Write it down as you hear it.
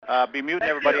Be muting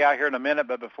everybody out here in a minute,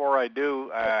 but before I do,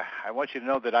 I want you to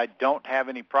know that I don't have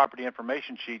any property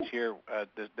information sheets here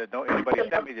that anybody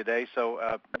sent me today,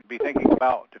 so be thinking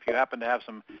about if you happen to have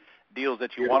some deals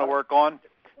that you want to work on,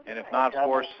 and if not, of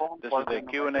course, this is a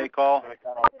Q&A call.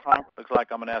 Looks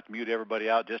like I'm going to have to mute everybody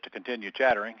out just to continue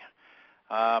chattering.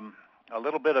 A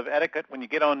little bit of etiquette when you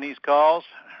get on these calls.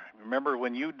 Remember,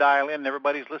 when you dial in,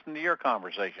 everybody's listening to your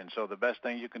conversation, so the best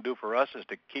thing you can do for us is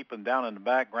to keep them down in the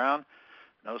background.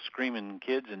 No screaming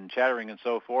kids and chattering and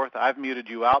so forth. I've muted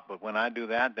you out, but when I do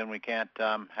that, then we can't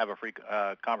have a free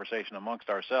conversation amongst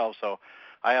ourselves, so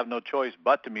I have no choice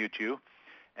but to mute you.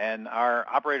 And our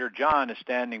operator, John, is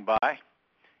standing by.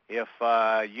 If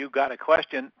you got a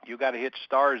question, you got to hit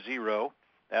 *0.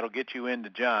 That'll get you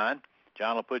into John.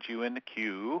 John will put you in the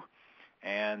queue,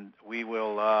 and we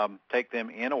will take them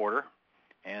in order.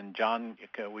 And John,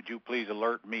 would you please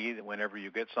alert me whenever you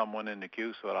get someone in the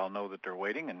queue so that I'll know that they're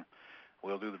waiting, and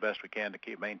we'll do the best we can to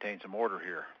maintain some order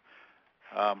here.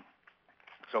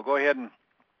 So go ahead and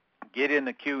get in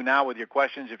the queue now with your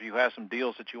questions. If you have some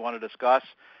deals that you want to discuss,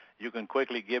 you can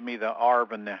quickly give me the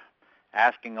ARV and the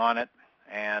asking on it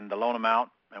and the loan amount,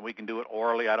 and we can do it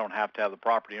orally. I don't have to have the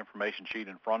property information sheet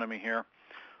in front of me here,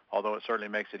 although it certainly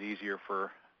makes it easier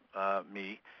for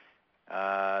me.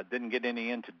 Didn't get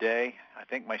any in today. I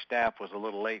think my staff was a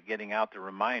little late getting out the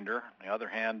reminder. On the other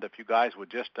hand, if you guys would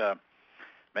just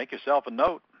make yourself a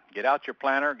note. Get out your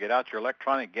planner, get out your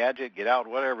electronic gadget, get out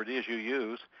whatever it is you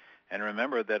use, and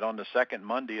remember that on the second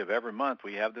Monday of every month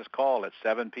we have this call at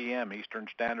 7 p.m. Eastern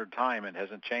Standard Time. It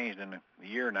hasn't changed in a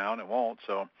year now, and it won't,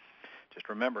 so just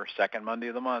remember, second Monday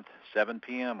of the month, 7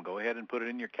 p.m. Go ahead and put it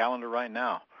in your calendar right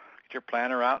now. Get your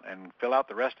planner out and fill out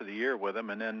the rest of the year with them,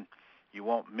 and then you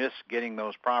won't miss getting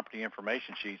those property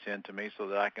information sheets into me so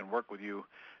that I can work with you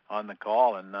on the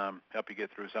call and help you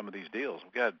get through some of these deals.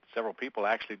 We've got several people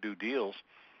actually do deals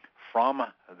from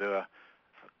the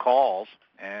calls,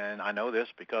 and I know this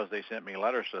because they sent me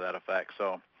letters to that effect.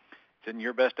 So it's in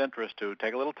your best interest to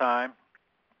take a little time,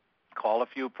 call a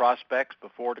few prospects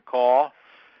before the call,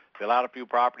 fill out a few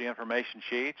property information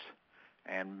sheets,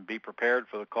 and be prepared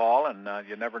for the call. And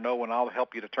you never know when I'll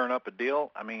help you to turn up a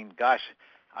deal. I mean, gosh,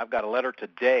 I've got a letter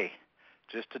today,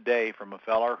 just today, from a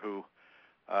feller who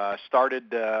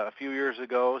started a few years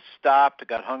ago, stopped,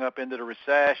 got hung up into the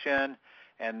recession,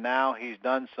 and now he's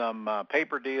done some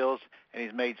paper deals, and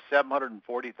he's made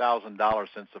 $740,000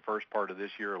 since the first part of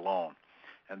this year alone.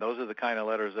 And those are the kind of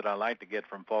letters that I like to get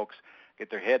from folks,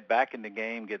 get their head back in the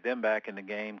game, get them back in the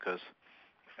game, because,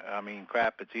 I mean,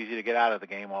 crap, it's easy to get out of the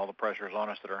game, all the pressures on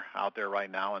us that are out there right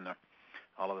now, and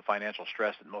all of the financial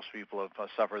stress that most people have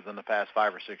suffered in the past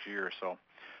 5 or 6 years. So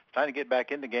it's time to get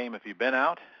back in the game if you've been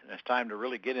out, and it's time to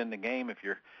really get in the game if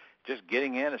you're just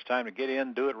getting in. It's time to get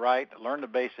in, do it right, learn the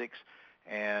basics,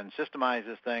 and systemize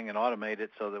this thing and automate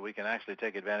it so that we can actually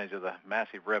take advantage of the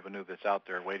massive revenue that's out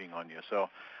there waiting on you. So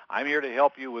I'm here to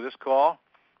help you with this call.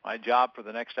 My job for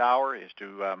the next hour is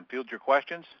to field your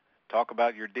questions, talk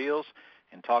about your deals,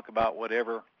 and talk about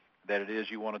whatever that it is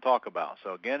you want to talk about.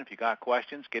 So again, if you got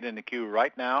questions, get in the queue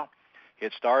right now.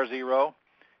 Hit *0,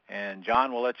 and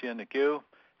John will let you in the queue,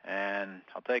 and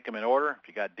I'll take them in order. If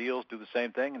you got deals, do the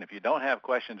same thing. And if you don't have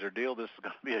questions or deals, this is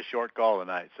going to be a short call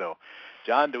tonight. So,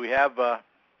 John, do we have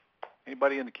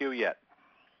anybody in the queue yet?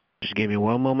 Just give me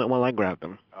one moment while I grab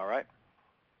them. All right.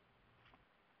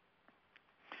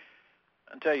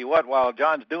 I'll tell you what, while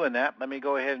John's doing that, let me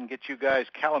go ahead and get you guys'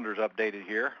 calendars updated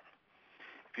here.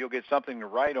 If you'll get something to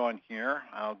write on here,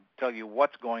 I'll tell you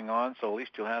what's going on, so at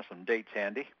least you'll have some dates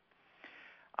handy.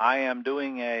 I am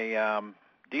doing a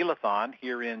deal-a-thon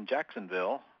here in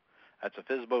Jacksonville. That's a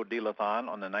FSBO deal-a-thon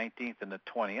on the 19th and the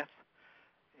 20th.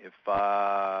 If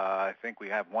I think we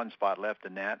have one spot left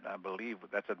in that. I believe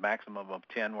that's a maximum of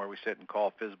 10 where we sit and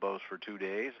call FSBOs for 2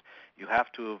 days. You have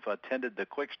to have attended the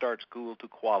Quick Start School to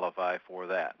qualify for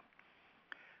that.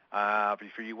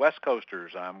 For you West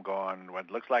Coasters,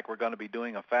 it looks like we're going to be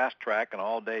doing a fast track, an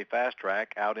all-day fast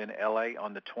track out in L.A.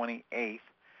 on the 28th,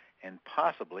 and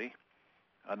possibly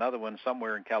another one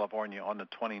somewhere in California on the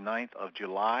 29th of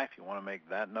July, if you want to make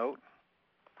that note.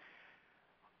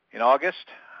 In August,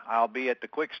 I'll be at the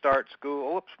Quick Start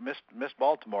School. Missed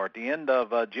Baltimore. At the end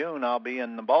of June, I'll be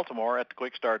in Baltimore at the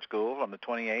Quick Start School on the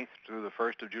 28th through the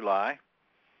 1st of July.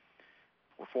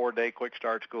 A 4-day Quick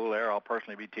Start School there. I'll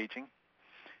personally be teaching.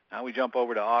 Now we jump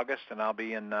over to August, and I'll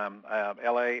be in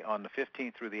L.A. on the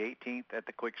 15th through the 18th at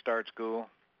the Quick Start School.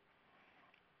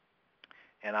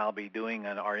 And I'll be doing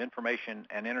our Information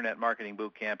and Internet Marketing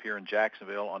Boot Camp here in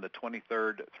Jacksonville on the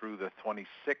 23rd through the 26th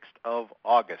of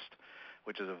August,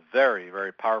 which is a very,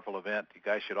 very powerful event. You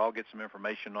guys should all get some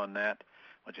information on that.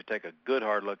 want you to take a good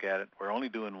hard look at it. We're only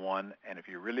doing one, and if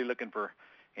you're really looking for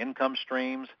income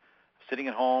streams, sitting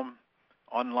at home,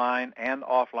 online and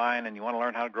offline, and you want to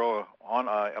learn how to grow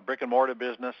a brick-and-mortar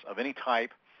business of any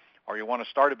type, or you want to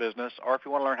start a business, or if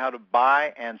you want to learn how to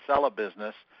buy and sell a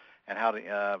business and how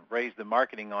to raise the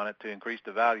marketing on it to increase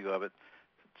the value of it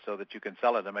so that you can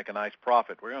sell it and make a nice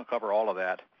profit, we're going to cover all of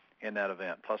that in that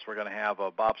event. Plus, we're going to have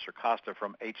Bob Circosta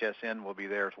from HSN will be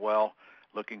there as well,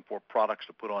 looking for products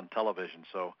to put on television.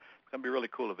 So it's going to be a really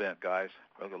cool event, guys.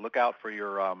 Look out for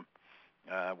your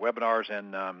webinars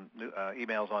and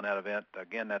emails on that event.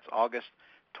 Again, that's August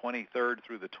 23rd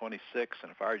through the 26th.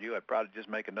 And if I were you, I'd probably just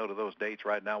make a note of those dates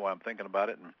right now while I'm thinking about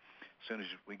it. And as soon as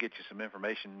we get you some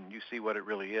information, you see what it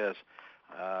really is,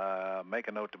 make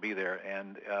a note to be there.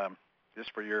 And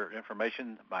just for your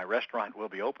information, my restaurant will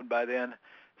be open by then.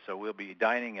 So we'll be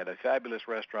dining at a fabulous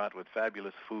restaurant with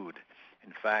fabulous food.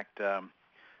 In fact,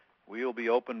 we'll be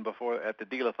open at the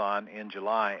Deal-a-thon in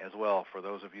July as well for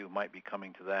those of you who might be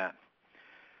coming to that.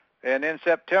 And in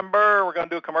September, we're going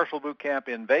to do a commercial boot camp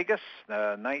in Vegas,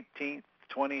 19th,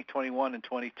 20, 21, and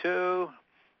 22.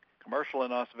 Commercial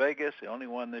in Las Vegas, the only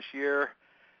one this year.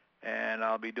 And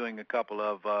I'll be doing a couple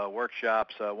of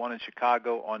workshops, one in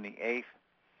Chicago on the 8th,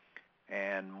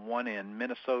 and one in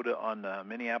Minnesota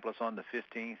Minneapolis on the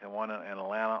 15th, and one in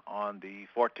Atlanta on the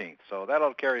 14th. So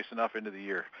that'll carry us enough into the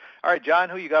year. All right, John,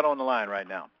 who you got on the line right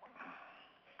now?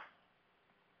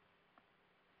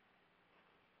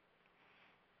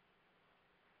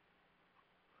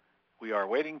 We are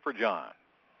waiting for John.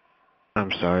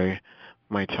 I'm sorry.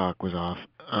 My talk was off.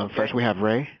 Okay. First, we have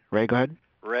Ray. Ray, go ahead.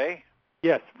 Ray?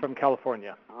 Yes, from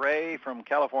California. Ray from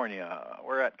California.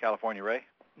 Where at California, Ray?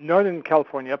 Northern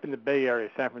California, up in the Bay Area,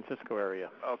 San Francisco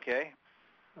area. Okay.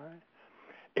 All right.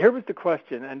 Here was the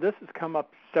question, and this has come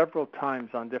up several times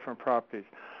on different properties.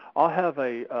 I'll have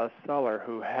a seller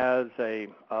who has a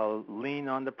lien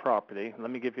on the property. Let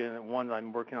me give you one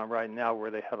I'm working on right now where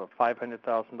they have a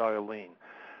 $500,000 lien.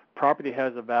 Property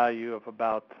has a value of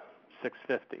about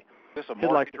 $650,000. Is this a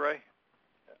mortgage, Ray?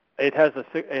 It has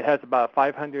about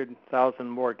 $500,000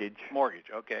 mortgage. Mortgage,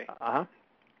 okay.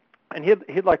 And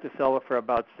he'd like to sell it for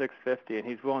about $650,000, and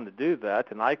he's willing to do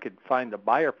that. And I could find a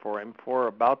buyer for him for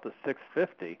about the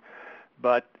 $650,000.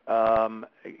 But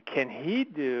can he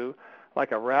do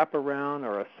like a wraparound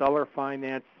or a seller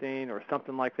financing or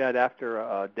something like that after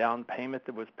a down payment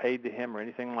that was paid to him or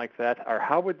anything like that? Or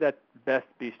how would that best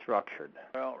be structured?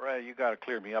 Well, Ray, you got to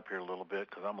clear me up here a little bit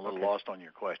because I'm a little lost on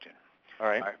your question. All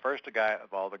right. First, the guy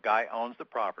owns the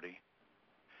property,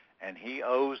 and he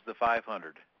owes the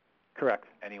 $500,000. Correct.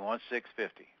 And he wants $650,000.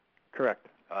 Correct.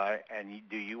 And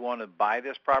do you want to buy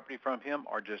this property from him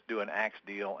or just do an axe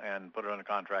deal and put it under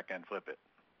contract and flip it?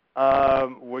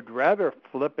 Would rather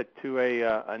flip it to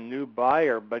a new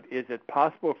buyer, but is it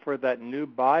possible for that new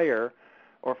buyer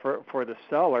or for the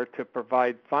seller to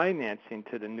provide financing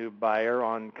to the new buyer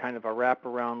on kind of a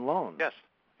wraparound loan? Yes,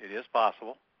 it is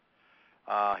possible.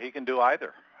 He can do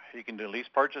either. He can at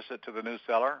least purchase it to the new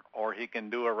seller, or he can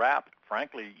do a wrap.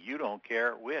 Frankly, you don't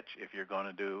care which if you're going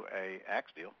to do a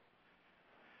axe deal,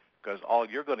 because all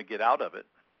you're going to get out of it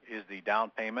is the down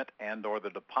payment and or the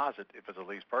deposit if it's a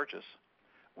lease purchase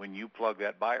when you plug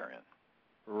that buyer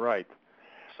in. Right.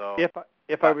 So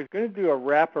if I was going to do a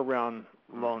wraparound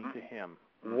loan to him,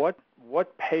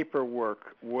 what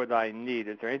paperwork would I need?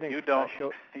 Is there anything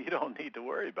special? You don't need to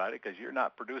worry about it because you're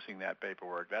not producing that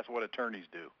paperwork. That's what attorneys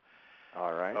do.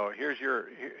 All right. So here's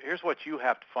what you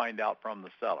have to find out from the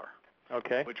seller.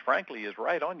 Okay. Which frankly is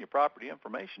right on your property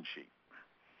information sheet.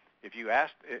 If you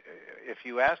asked,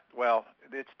 well,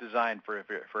 it's designed for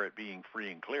it being free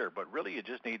and clear, but really you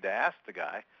just need to ask the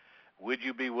guy, would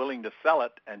you be willing to sell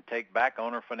it and take back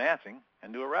owner financing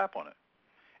and do a wrap on it?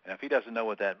 And if he doesn't know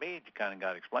what that means, you kind of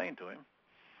got to explain to him.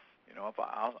 You know, if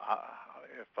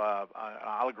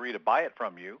I'll agree to buy it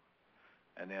from you,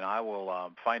 and then I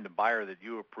will find a buyer that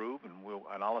you approve,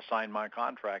 and I'll assign my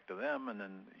contract to them, and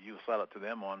then you sell it to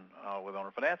them with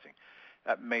owner financing.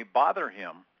 That may bother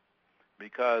him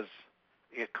because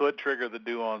it could trigger the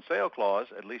due on sale clause.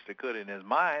 At least it could in his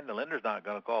mind. The lender's not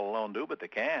going to call a loan due, but they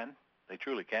can. They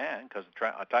truly can because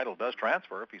a title does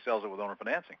transfer if he sells it with owner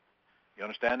financing. You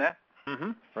understand that?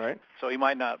 Mm-hmm. Right. So he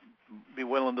might not be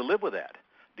willing to live with that.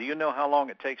 Do you know how long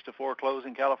it takes to foreclose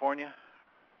in California?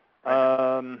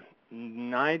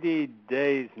 90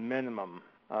 days minimum.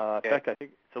 Okay. In fact, I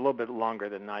think it's a little bit longer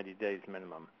than 90 days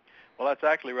minimum. Well, that's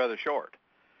actually rather short.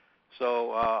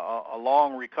 So a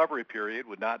long recovery period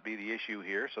would not be the issue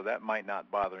here, so that might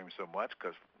not bother him so much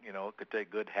because, you know, it could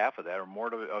take good half of that or more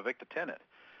to evict a tenant.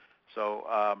 So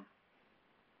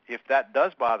if that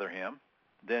does bother him,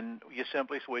 then you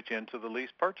simply switch into the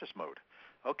lease purchase mode.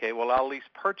 Okay, well, I'll lease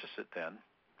purchase it then,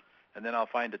 and then I'll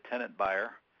find a tenant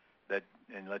buyer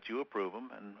and let you approve them,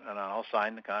 and I'll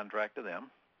sign the contract to them,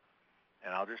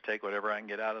 and I'll just take whatever I can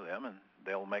get out of them, and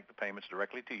they'll make the payments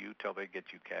directly to you till they get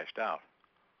you cashed out.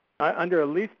 Under a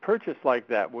lease purchase like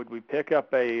that, would we pick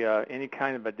up any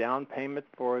kind of a down payment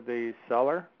for the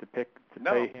seller to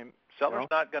pay him? Seller's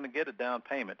not going to get a down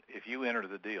payment if you enter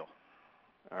the deal.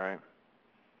 All right.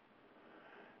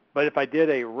 But if I did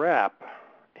a rep,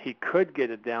 he could get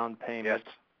a down payment.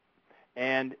 Yes.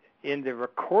 And in the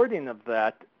recording of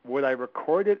that, would I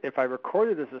record it? If I record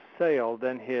it as a sale,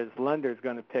 then his lender's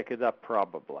going to pick it up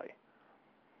probably.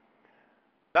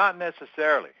 Not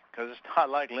necessarily, because it's not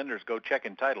like lenders go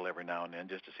checking title every now and then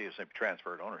just to see if they've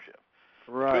transferred ownership.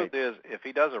 Right. The truth is, if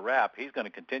he does a wrap, he's going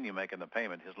to continue making the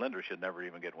payment. His lender should never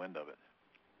even get wind of it.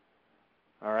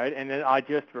 All right, and then I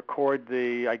just record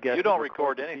You don't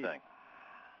record anything.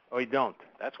 Oh, you don't?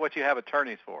 That's what you have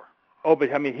attorneys for. Oh,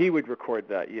 but I mean, he would record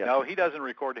that, yes. No, he doesn't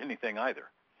record anything either.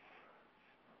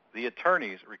 The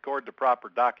attorneys record the proper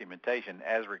documentation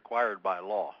as required by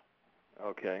law.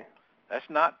 Okay. That's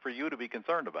not for you to be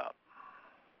concerned about.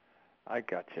 I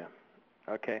gotcha.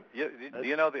 Okay.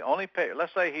 You know, the only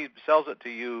let's say he sells it to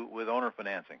you with owner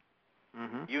financing.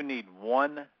 Mm-hmm. You need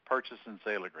one purchase and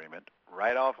sale agreement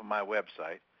right off of my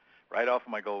website, right off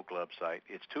of my Gold Club site.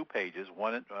 It's 2 pages,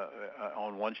 one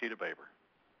on one sheet of paper.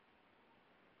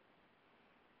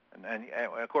 And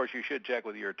of course, you should check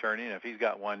with your attorney, and if he's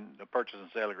got a purchase and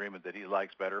sale agreement that he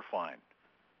likes better, fine.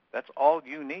 That's all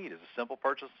you need is a simple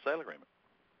purchase and sale agreement.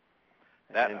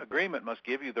 That agreement must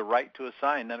give you the right to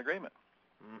assign that agreement.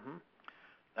 Mm-hmm.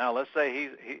 Now, let's say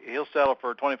he'll sell it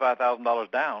for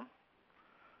 $25,000 down.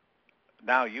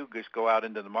 Now you just go out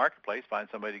into the marketplace, find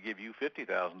somebody to give you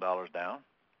 $50,000 down.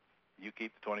 You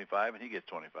keep the 25, and he gets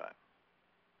 25.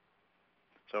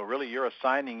 So really, you're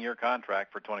assigning your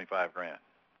contract for $25,000.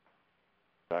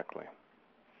 Exactly.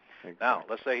 Now,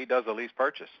 let's say he does a lease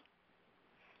purchase.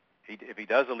 If he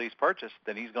does a lease purchase,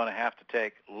 then he's going to have to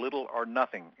take little or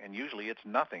nothing, and usually it's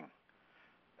nothing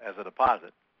as a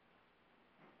deposit.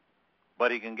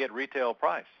 But he can get retail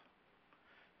price.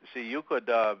 You see, you could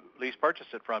lease purchase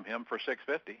it from him for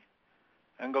 $650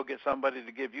 and go get somebody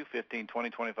to give you $15,000,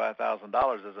 $20,000,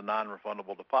 $25,000 as a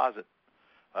non-refundable deposit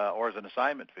or as an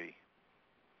assignment fee.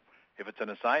 If it's an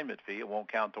assignment fee, it won't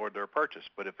count toward their purchase.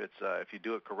 But if you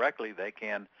do it correctly, they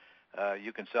can.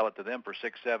 You can sell it to them for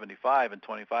 $675, and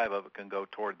 $25 of it can go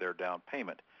toward their down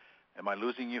payment. Am I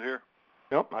losing you here?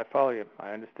 Nope, I follow you.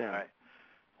 I understand. All right.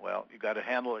 Well, you got to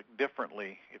handle it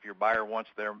differently if your buyer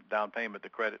wants their down payment to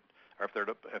credit, or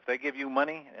if they give you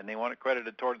money and they want it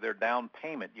credited toward their down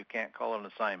payment, you can't call it an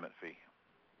assignment fee.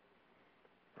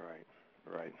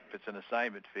 Right. If it's an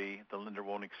assignment fee, the lender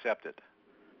won't accept it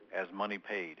as money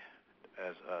paid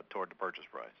as toward the purchase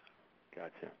price.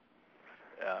 Gotcha.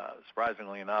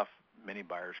 Surprisingly enough, many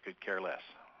buyers could care less.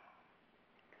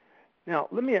 Now,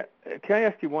 can I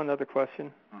ask you one other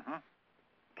question? Mm-hmm.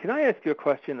 Can I ask you a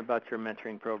question about your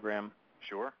mentoring program?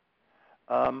 Sure.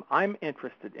 I'm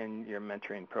interested in your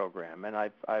mentoring program, and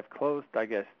I've closed, I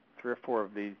guess, 3 or 4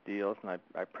 of these deals, and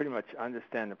I pretty much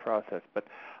understand the process. But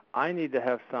I need to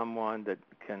have someone that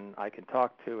I can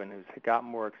talk to and who's got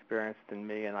more experience than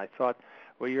me. And I thought,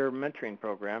 well, your mentoring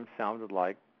program sounded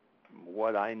like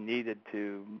what I needed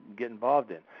to get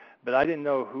involved in, but I didn't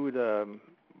know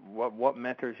what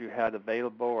mentors you had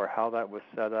available, or how that was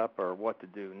set up, or what to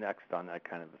do next on that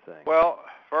kind of a thing. Well,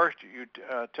 first you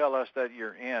tell us that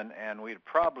you're in, and we'd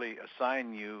probably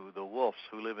assign you the Wolves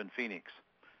who live in Phoenix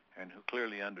and who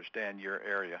clearly understand your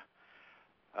area,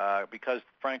 because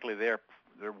frankly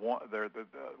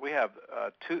we have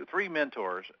 3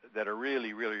 mentors that are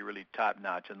really, really, really top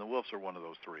notch, and the Wolves are one of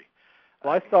those 3.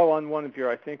 Well, I saw on one of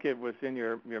I think it was in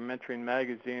your mentoring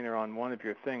magazine or on one of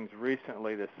your things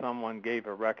recently, that someone gave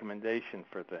a recommendation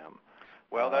for them.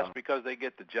 Well, that's because they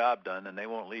get the job done, and they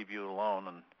won't leave you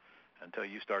alone until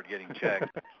you start getting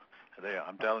checked.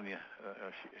 I'm telling you,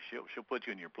 she'll put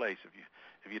you in your place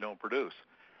if you don't produce.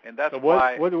 And that's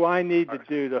why. What do I need to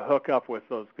do to hook up with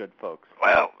those good folks?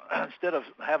 Well, instead of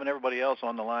having everybody else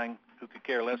on the line who could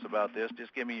care less about this,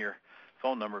 just give me your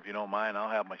phone number if you don't mind. I'll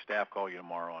have my staff call you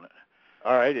tomorrow on it.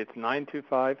 All right, it's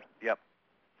 925. Yep.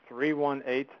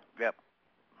 318. Yep.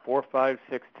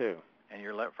 4562. And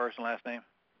your first and last name?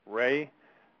 Ray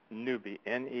Newby.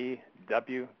 Newby.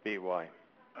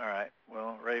 All right.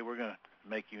 Well, Ray, we're going to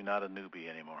make you not a newbie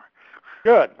anymore.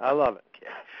 Good. I love it.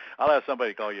 I'll have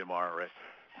somebody call you tomorrow, Ray.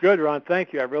 Good, Ron.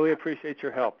 Thank you. I really appreciate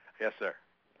your help. Yes, sir.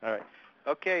 All right.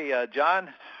 Okay, John,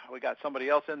 we got somebody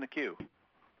else in the queue.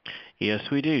 Yes,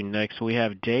 we do. Next, we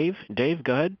have Dave. Dave,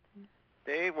 go ahead.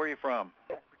 Dave, where are you from?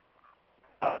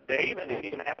 Dave in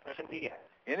Indianapolis, Indiana.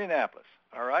 Indianapolis.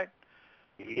 All right.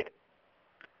 Yeah.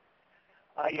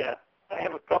 I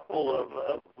have a couple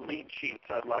of lead sheets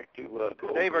I'd like to go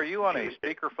Dave, over. are you on a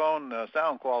speakerphone?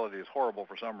 Sound quality is horrible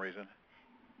for some reason.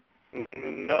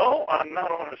 No, I'm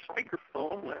not on a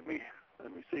speakerphone. Let me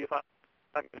see if I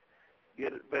can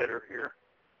get it better here.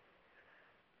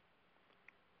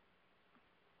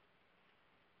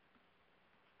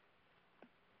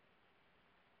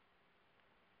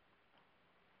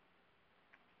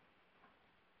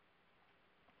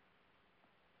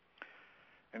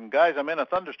 And guys, I'm in a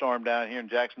thunderstorm down here in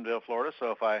Jacksonville, Florida,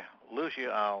 so if I lose you,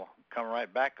 I'll come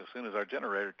right back as soon as our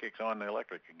generator kicks on the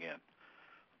electric again.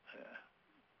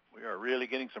 We are really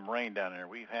getting some rain down here.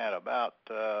 We've had about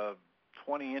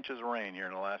 20 inches of rain here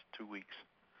in the last 2 weeks.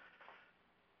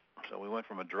 So we went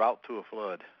from a drought to a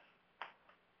flood.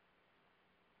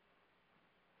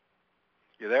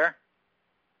 You there?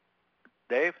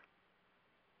 Dave?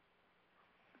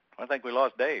 I think we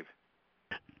lost Dave.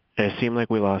 It seemed like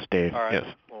we lost Dave. All right. Yes.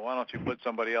 Well, why don't you put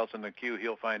somebody else in the queue?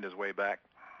 He'll find his way back.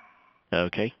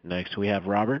 Okay. Next we have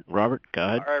Robert. Robert, go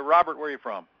ahead. All right, Robert, where are you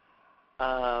from?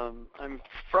 I'm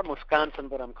from Wisconsin,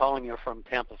 but I'm calling you from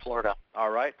Tampa, Florida. All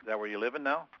right. Is that where you living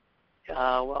now?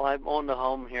 Well, I've owned a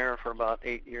home here for about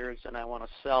 8 years, and I want to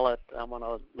sell it. I want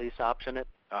to lease option it.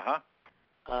 Uh-huh.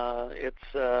 I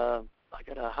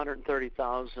got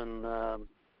 $130,000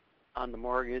 on the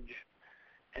mortgage,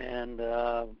 and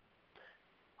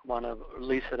want to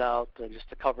lease it out just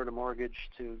to cover the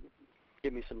mortgage, to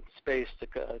give me some space to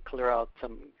clear out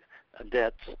some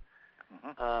debts.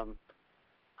 Mm-hmm.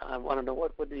 I want to know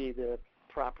what would be the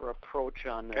proper approach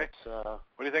on this. What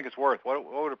do you think it's worth? What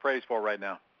would it appraise for right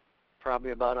now?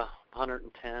 Probably about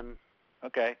 110.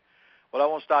 Okay. Well, I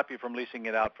won't stop you from leasing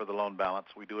it out for the loan balance.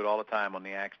 We do it all the time on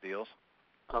the AXE deals.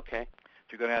 Okay.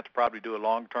 You're going to have to probably do a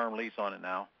long-term lease on it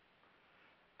now.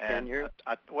 And 10 years?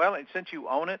 Well, and since you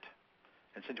own it,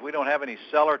 and since we don't have any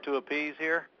seller to appease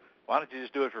here, why don't you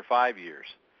just do it for 5 years?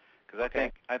 Because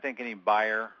I think any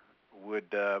buyer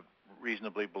would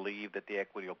reasonably believe that the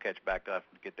equity will catch back up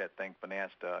and get that thing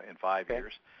financed in 5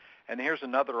 years. And here's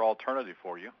another alternative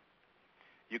for you.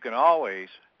 You can always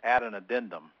add an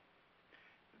addendum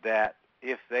that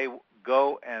if they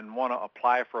go and want to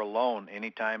apply for a loan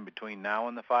anytime between now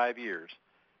and the 5 years,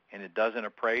 and it doesn't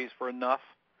appraise for enough,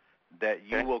 that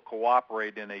you will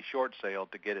cooperate in a short sale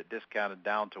to get it discounted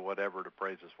down to whatever it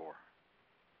appraises for.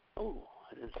 Oh,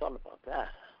 I didn't thought about that.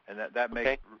 And that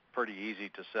makes it pretty easy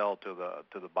to sell to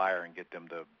the buyer and get them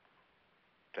to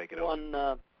take it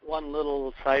over. One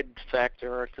little side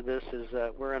factor to this is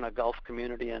that we're in a Gulf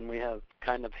community and we have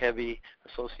kind of heavy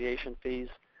association fees.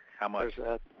 How much?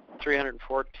 There's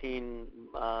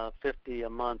 $314.50 a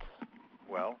month.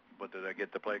 Well, but do they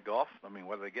get to play golf? I mean,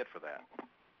 what do they get for that?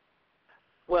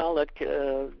 Well,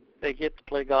 they get to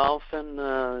play golf and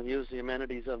use the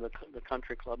amenities of the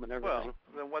country club and everything. Well,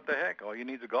 then what the heck? All you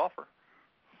need is a golfer.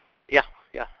 Yeah.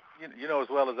 You know as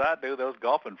well as I do, those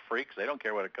golfing freaks, they don't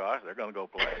care what it costs. They're going to go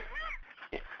play.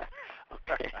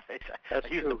 Okay. I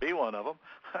used to be one of them.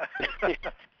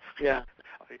 Yeah.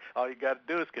 All you got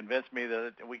to do is convince me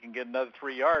that we can get another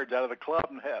 3 yards out of the club,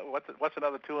 and what's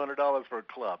another $200 for a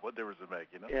club? What difference does it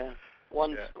make, you know? Yeah.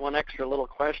 One extra little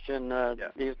question. Do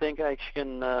you think I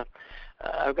can? I'm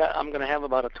going to have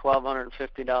about a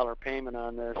 $1,250 payment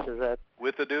on this. Is that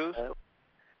with the dues?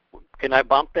 Can I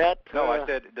bump that? No, I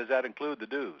said, does that include the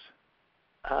dues?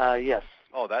 Yes.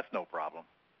 Oh, that's no problem.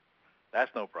 That's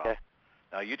no problem. Okay.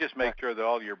 Now, you just make sure that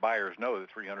all your buyers know that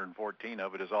 314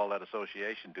 of it is all that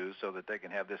association dues so that they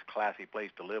can have this classy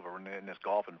place to live in this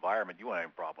golf environment. You won't have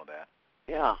a problem with that.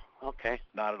 Yeah, okay.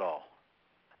 Not at all.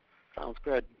 Sounds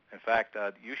good. In fact,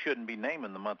 you shouldn't be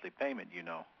naming the monthly payment, you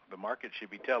know. The market should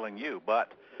be telling you,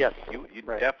 but yes, you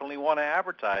right. definitely want to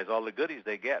advertise all the goodies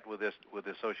they get with the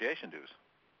association dues.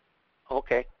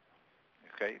 Okay.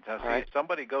 Okay. Now, see, right. if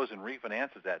somebody goes and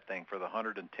refinances that thing for the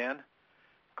 110,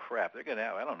 crap, they're going to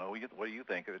have, I don't know, what do you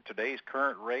think? At today's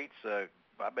current rates, I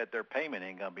bet their payment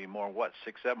ain't going to be more than,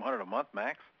 $600-700 a month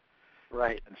max?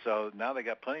 Right. And so now they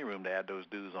got plenty of room to add those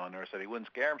dues on there so they wouldn't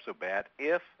scare them so bad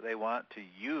if they want to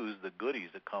use the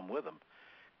goodies that come with them.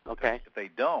 Okay. If they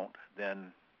don't,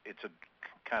 then it's a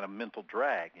kind of mental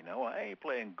drag, you know. I ain't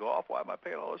playing golf. Why am I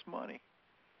paying all this money?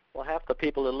 Well, half the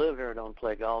people that live here don't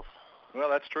play golf. Well,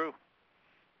 that's true.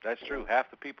 That's true.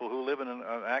 Half the people who live in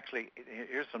actually,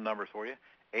 here's some numbers for you.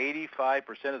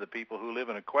 85% of the people who live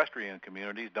in equestrian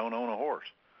communities don't own a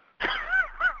horse.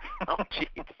 Oh,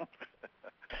 jeez.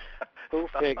 Who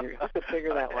could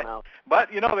figure that one out?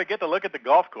 But, you know, they get to look at the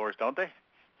golf course, don't they?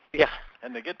 Yeah.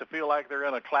 And they get to feel like they're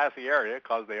in a classy area,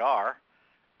 because they are.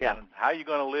 Yeah. And how are you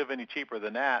going to live any cheaper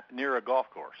than that near a golf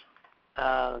course?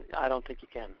 I don't think you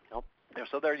can. Nope. Yeah,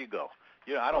 so there you go.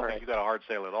 I don't All think right. you got a hard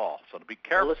sale at all. So to be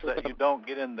careful listen that to you don't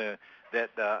get in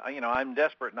I'm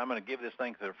desperate and I'm going to give this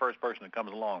thing to the first person that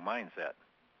comes along mindset.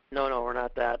 No, we're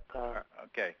not that.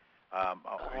 Okay.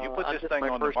 You put this this thing my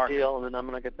on the first market. deal, and then I'm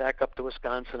going to get back up to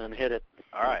Wisconsin and hit it.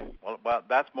 All right. Well,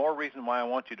 that's more reason why I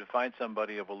want you to find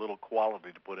somebody of a little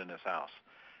quality to put in this house.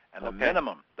 And Okay.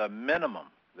 the minimum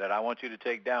that I want you to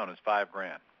take down is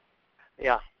 $5,000.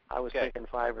 Yeah, I was Okay. thinking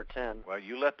 5 or 10. Well,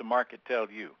 you let the market tell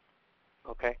you.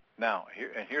 Okay. Now,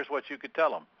 here's what you could tell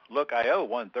them. Look, I owe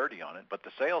 $130 on it, but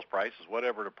the sales price is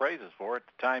whatever it appraises for at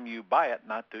the time you buy it,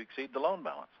 not to exceed the loan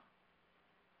balance.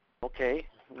 Okay.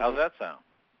 How's that sound?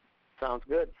 Sounds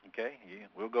good. Okay,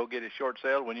 we'll go get a short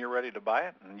sale when you're ready to buy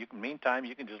it, and meantime,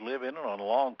 you can just live in it on a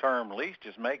long-term lease.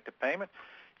 Just make the payment.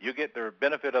 You get the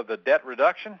benefit of the debt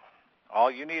reduction. All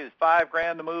you need is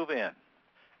 $5,000 to move in.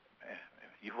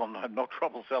 You will have no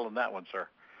trouble selling that one, sir.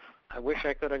 I wish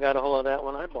I could have got a hold of that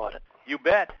when I bought it. You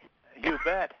bet. You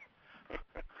bet.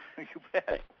 You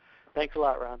bet. Thanks a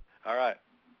lot, Ron. All right.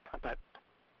 Bye.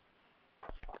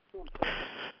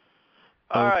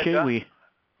 All right, Okay, John.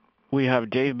 we have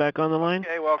Dave back on the line.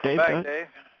 Okay, welcome Dave, back, Dave.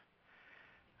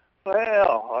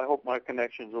 Well, I hope my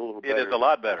connection's a little better. It is a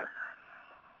lot better.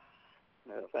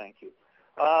 No, thank you.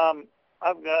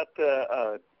 I've got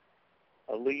a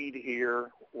lead here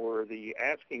where the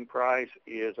asking price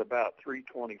is about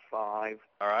 $325.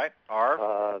 All right.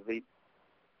 ARV?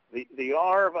 The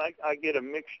ARV, I get a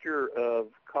mixture of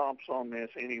comps on this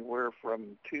anywhere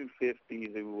from $250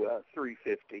 to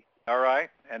 $350. All right.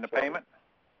 And the So, payment?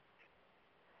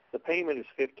 The payment is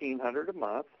 $1,500 a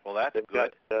month. Well, that's They've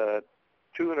good. got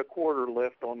 2.25%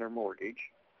 left on their mortgage,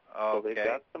 so they've Okay.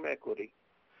 got some equity.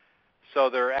 So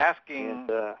they're asking,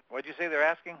 And what'd you say they're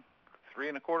asking?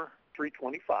 3.25%?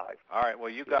 $325. All right. Well,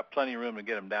 you've got plenty of room to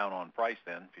get them down on price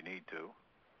then, if you need to.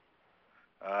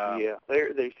 Yeah,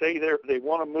 they say they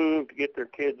want to move to get their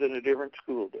kids in a different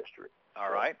school district.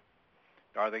 All right.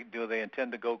 Do they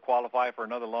intend to go qualify for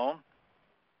another loan?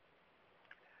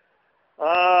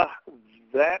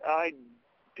 That I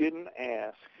didn't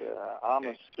ask. I'm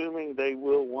Okay. assuming they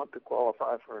will want to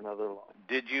qualify for another loan.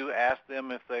 Did you ask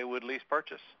them if they would lease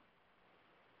purchase?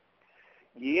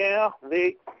 Yeah,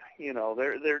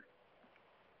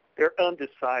 they're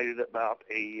undecided about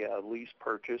a lease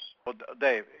purchase. Well,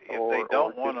 Dave, if Or- they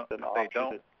don't or want just to, an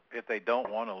option. if they don't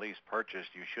want to lease purchase,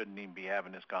 you shouldn't even be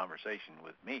having this conversation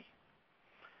with me.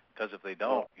 Because if they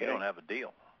don't, you Okay. don't have a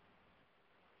deal.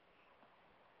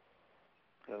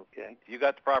 Okay. You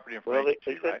got the property Well, information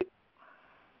they sheet, said, right?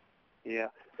 yeah,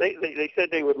 they said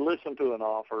they would listen to an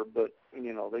offer, but they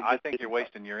just I think you're didn't-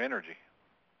 wasting your energy.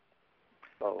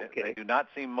 Oh, They okay. do not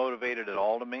seem motivated at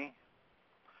all to me.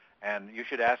 And you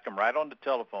should ask them right on the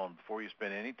telephone before you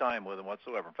spend any time with them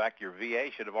whatsoever. In fact, your VA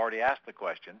should have already asked the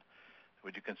question,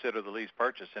 would you consider the lease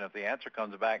purchase? And if the answer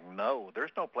comes back no,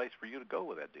 there's no place for you to go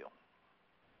with that deal.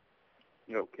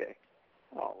 Okay.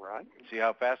 All right. See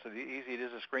how fast and easy it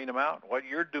is to screen them out? What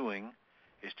you're doing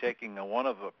is taking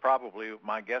probably,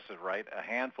 my guess is right, a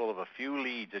handful of a few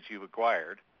leads that you've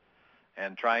acquired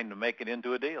and trying to make it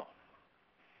into a deal.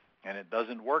 And it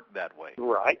doesn't work that way.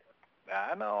 Right.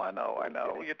 I know.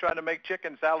 Okay. You're trying to make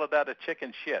chicken salad out of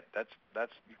chicken shit. That's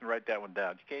you can write that one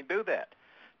down. You can't do that.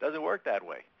 Doesn't work that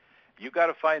way. You got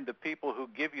to find the people who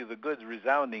give you the good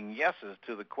resounding yeses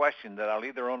to the question that I'll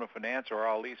either own a finance or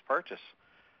I'll lease purchase,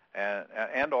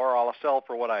 and or I'll sell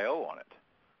for what I owe on it.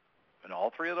 And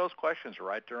all three of those questions are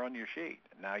right there on your sheet.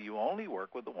 Now you only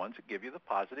work with the ones that give you the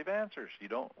positive answers. You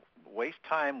don't waste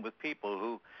time with people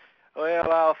who,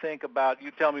 well, I'll think about,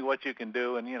 you tell me what you can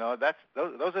do, and those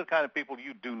are the kind of people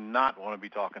you do not want to be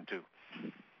talking to.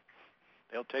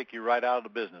 They'll take you right out of the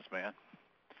business, man.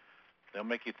 They'll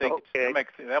make you think Okay.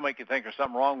 they'll make you think there's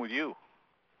something wrong with you.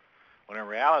 When in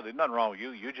reality, there's nothing wrong with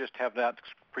you. You just have not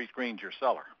pre-screened your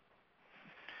seller.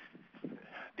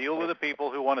 Deal with the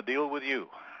people who want to deal with you,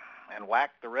 and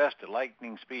whack the rest at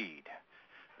lightning speed.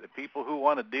 The people who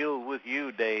want to deal with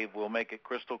you, Dave, will make it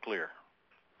crystal clear.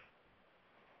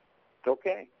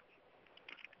 Okay.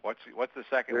 What's the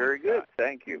second one? Very good.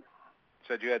 Thank you.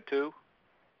 Said you had two?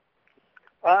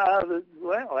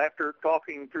 Well, after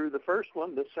talking through the first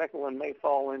one, the second one may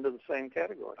fall into the same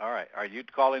category. All right. Are you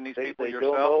calling these people They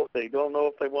yourself? don't know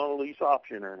if they want a lease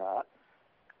option or not.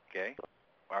 Okay.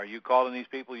 Are you calling these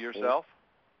people yourself?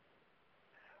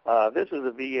 This is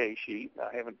a VA sheet.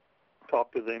 I haven't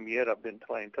talked to them yet. I've been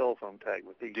playing telephone tag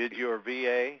with these Did people. your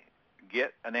VA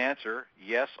get an answer,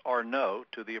 yes or no,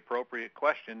 to the appropriate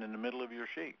question in the middle of your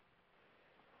sheet?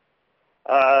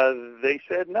 They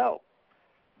said no.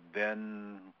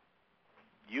 Then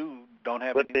you don't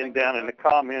have But anything then down to in do. the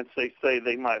comments, they say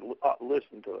they might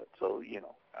listen to it. So,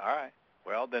 All right.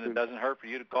 Well, then it doesn't hurt for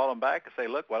you to call them back and say,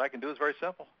 look, what I can do is very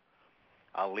simple.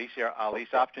 I'll lease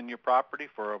option your property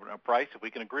for a price if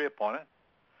we can agree upon it.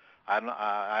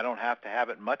 I don't have to have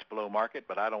it much below market,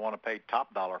 but I don't want to pay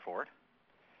top dollar for it.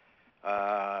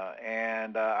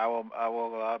 And I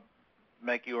will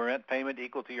make you a rent payment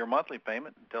equal to your monthly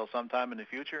payment until sometime in the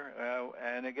future,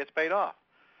 and it gets paid off.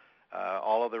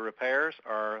 All of the repairs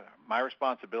are my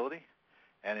responsibility,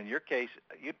 and in your case,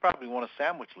 you'd probably want to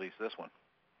sandwich lease this one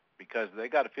because they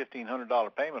got a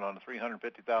 $1,500 payment on a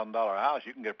 $350,000 house.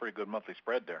 You can get a pretty good monthly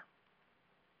spread there.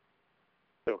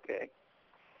 okay.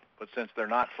 But since they're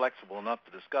not flexible enough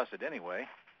to discuss it anyway,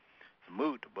 it's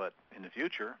moot. But in the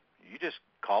future, you just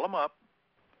call them up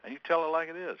and you tell it like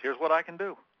it is. Here's what I can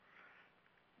do.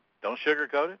 Don't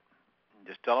sugarcoat it.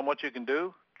 Just tell them what you can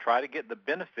do. Try to get the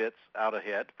benefits out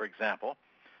ahead. For example,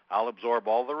 I'll absorb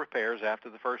all the repairs after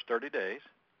the first 30 days,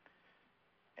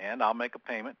 and I'll make a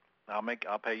payment.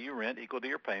 I'll pay you rent equal to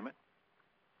your payment.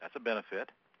 That's a benefit.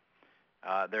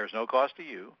 There's no cost to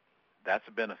you. That's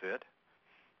a benefit.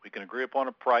 We can agree upon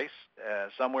a price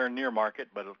somewhere near market,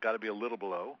 but it's got to be a little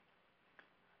below.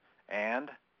 And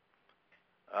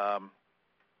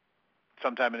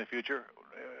sometime in the future,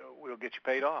 we'll get you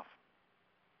paid off.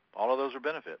 All of those are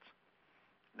benefits.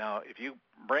 Now, if you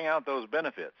bring out those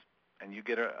benefits and you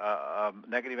get a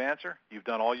negative answer, you've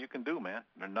done all you can do, man.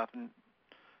 There's nothing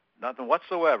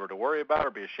whatsoever to worry about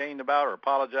or be ashamed about or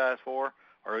apologize for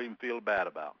or even feel bad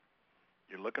about.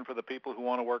 You're looking for the people who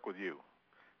want to work with you.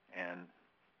 And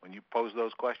when you pose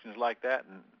those questions like that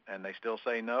and they still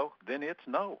say no, then it's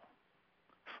no.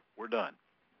 We're done.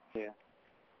 Yeah.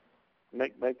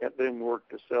 Make them work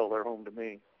to sell their home to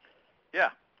me. Yeah.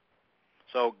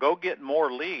 So go get more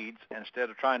leads instead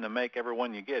of trying to make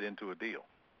everyone you get into a deal.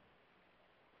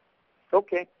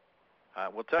 Okay.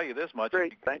 We'll tell you this much.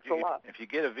 Great. Thanks a lot. If you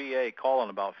get a VA calling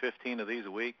about 15 of these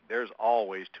a week, there's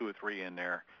always 2 or 3 in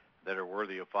there that are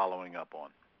worthy of following up on.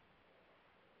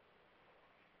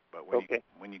 But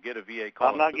when you get a VA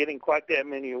calling, I'm not getting quite that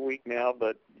many a week now,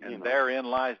 but therein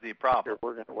lies the problem. We're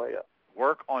working our way up.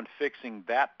 Work on fixing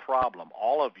that problem,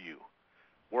 all of you.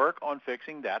 Work on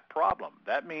fixing that problem.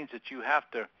 That means that you have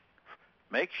to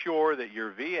make sure that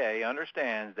your VA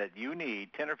understands that you need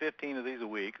 10 or 15 of these a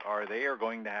week or they are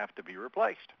going to have to be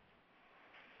replaced.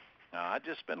 Now, I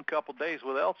just spent a couple days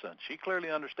with Elsa, and she clearly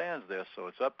understands this, so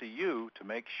it's up to you to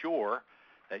make sure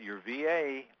that your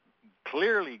VA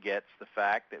clearly gets the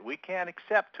fact that we can't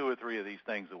accept 2 or 3 of these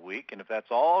things a week, and if that's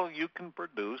all you can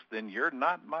produce, then you're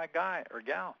not my guy or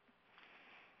gal.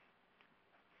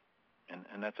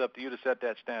 And that's up to you to set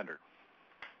that standard.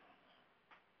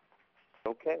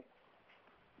 Okay.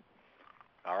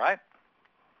 All right?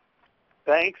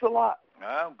 Thanks a lot.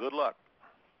 Well, good luck.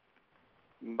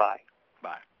 Bye.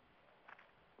 Bye.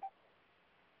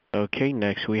 Okay,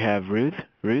 next we have Ruth.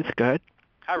 Ruth, go ahead.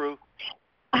 Hi, Ruth.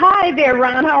 Hi there,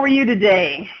 Ron. How are you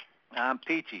today? I'm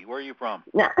Peachy. Where are you from?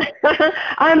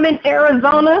 I'm in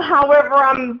Arizona. However,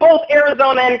 I'm both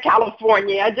Arizona and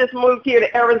California. I just moved here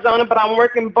to Arizona, but I'm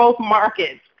working both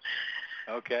markets.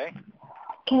 Okay.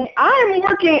 I'm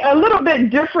working a little bit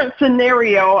different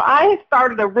scenario. I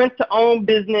started a rent-to-own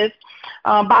business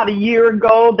about a year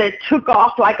ago that took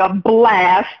off like a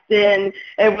blast, and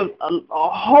it was a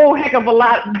whole heck of a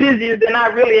lot busier than I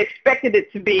really expected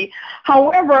it to be.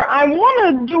 However, I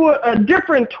want to do a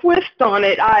different twist on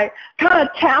it. I kind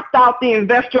of tapped out the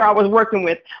investor I was working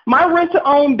with. My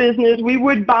rent-to-own business, we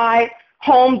would buy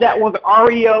homes that was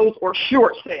REOs or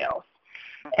short sales.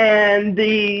 And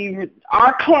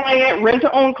our client,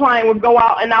 rent-to-own client, would go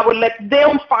out and I would let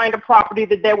them find a property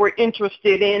that they were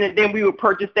interested in, and then we would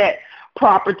purchase that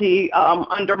property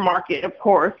under market, of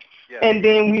course. Yes. And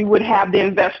then we would have the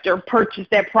investor purchase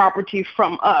that property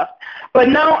from us. But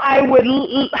now I would,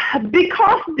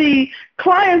 because the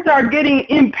clients are getting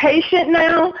impatient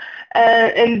now,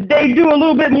 and they do a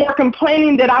little bit more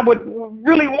complaining that I would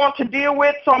really want to deal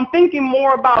with, so I'm thinking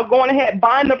more about going ahead,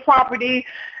 buying the property,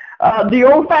 the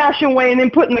old-fashioned way, and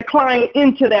then putting the client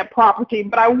into that property.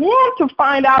 But I want to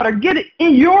find out or get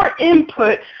your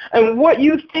input on what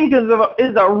you think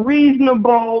is a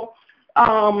reasonable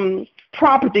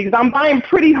property. Because I'm buying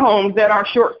pretty homes that are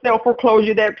short sale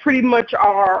foreclosure that pretty much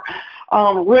are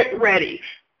rent ready.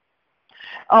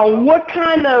 What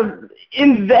kind of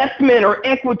investment or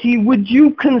equity would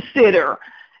you consider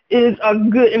is a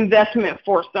good investment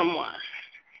for someone?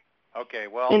 Okay,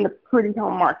 well, in the pretty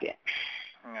home market.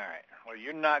 All right. Well,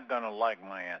 you're not going to like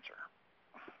my answer.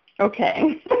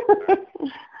 Okay.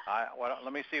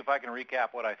 Let me see if I can recap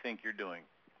what I think you're doing.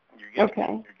 You're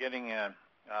getting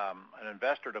an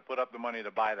investor to put up the money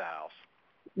to buy the house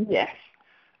Yes.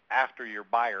 after your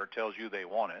buyer tells you they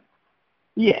want it,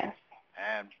 Yes.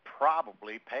 and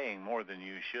probably paying more than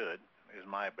you should is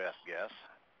my best guess.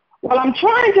 Well, I'm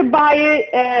trying to buy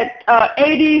it at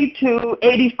 80 to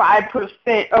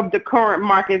 85% of the current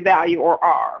market value, or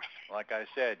ARV. Like I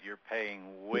said, you're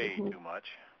paying way Mhm. too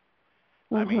much.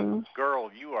 I Mhm. mean,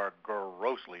 girl, you are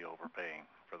grossly overpaying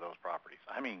for those properties.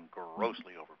 I mean,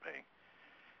 grossly overpaying.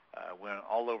 When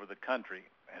all over the country,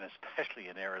 and especially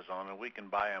in Arizona, we can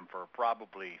buy them for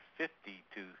probably 50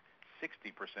 to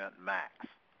 60% max.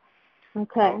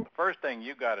 Okay. So the first thing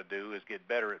you got to do is get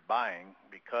better at buying,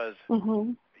 because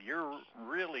Mhm. you're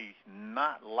really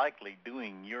not likely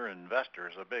doing your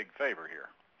investors a big favor here.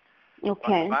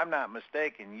 Okay. If I'm not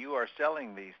mistaken, you are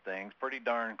selling these things pretty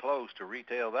darn close to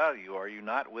retail value, are you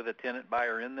not, with a tenant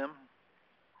buyer in them?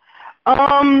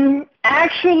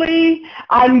 Actually,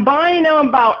 I'm buying them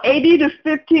about 80 to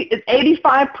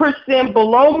 85%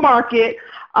 below market.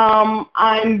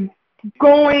 I'm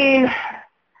going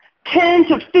 10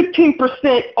 to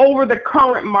 15% over the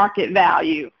current market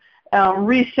value,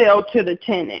 resale to the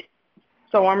tenant.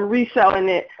 So I'm reselling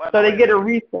it, so they get a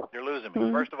resale. You're losing me.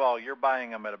 Mhm. First of all, you're buying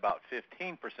them at about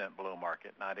 15% below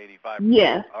market, not 85%.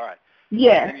 Yes. All right.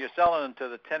 Yes. And you're selling them to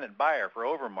the tenant buyer for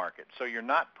over market, so you're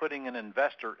not putting an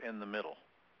investor in the middle.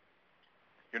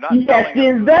 You're not Yes, selling the them to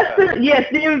an investor. Yes,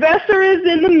 the investor is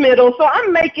in the middle. So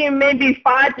I'm making maybe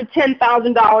 $5,000 to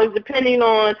 $10,000 depending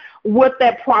on what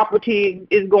that property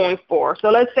is going for. So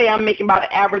let's say I'm making about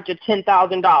an average of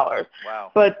 $10,000.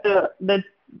 Wow. But the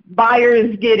buyer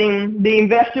is getting, the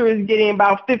investor is getting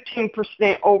about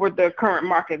 15% over the current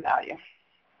market value.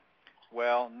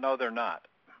 Well, no, they're not.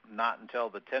 Not until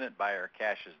the tenant buyer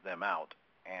cashes them out.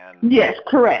 And Yes,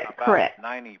 correct, about correct,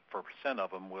 90%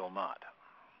 of them will not.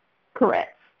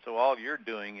 correct. So all you're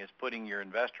doing is putting your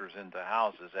investors into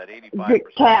houses at 85%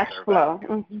 Good cash of their flow.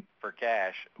 value Mhm. for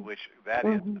cash, which that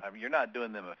is, Mhm. I mean, you're not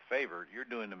doing them a favor. You're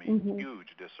doing them a Mhm.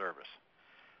 huge disservice.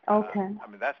 Okay. I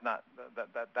mean, that's not,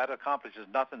 that accomplishes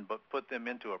nothing but put them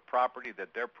into a property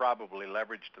that they're probably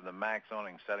leveraged to the max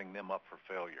owning, setting them up for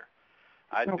failure.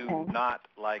 I do Okay. not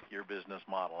like your business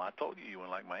model. I told you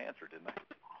wouldn't like my answer, didn't I?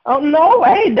 Oh, no,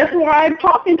 hey, that's why I'm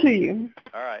talking to you.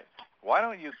 All right. Why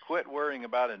don't you quit worrying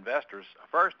about investors?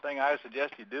 First thing I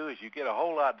suggest you do is you get a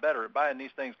whole lot better at buying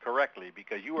these things correctly,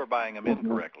 because you are buying them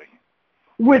incorrectly.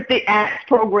 With the ACTS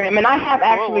program, and I have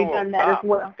actually done that Stop. as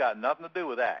well. It's got nothing to do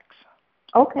with ACTS.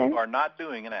 Okay. You are not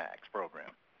doing an ACTS program.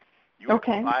 You're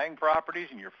Okay. buying properties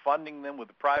and you're funding them with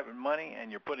the private money, and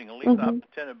you're putting a lease out to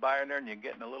tenant buyer in there, and you're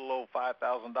getting a little old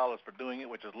 $5,000 for doing it,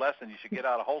 which is less than you should get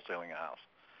out of wholesaling a house.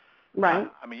 Right.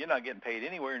 I mean, you're not getting paid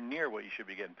anywhere near what you should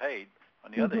be getting paid. On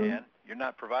the other hand, you're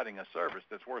not providing a service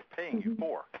that's worth paying you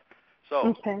for. So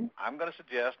Okay. I'm going to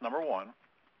suggest, number one,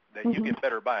 that you get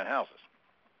better at buying houses.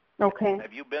 Okay.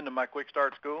 Have you been to my Quick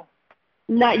Start school?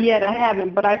 Not yet, I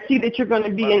haven't, but I see that you're going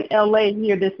to be in LA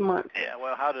here this month. Yeah,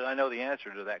 well, how did I know the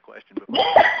answer to that question before?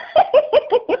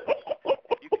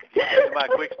 You came to my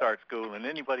Quick Start school, and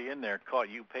anybody in there caught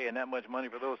you paying that much money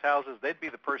for those houses, they'd be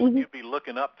the person you'd be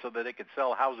looking up so that they could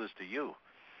sell houses to you.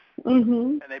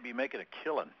 And they'd be making a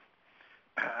killing.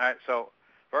 All right, so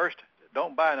first,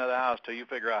 don't buy another house till you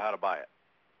figure out how to buy it.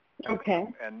 Okay.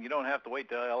 And you don't have to wait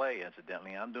till L.A.,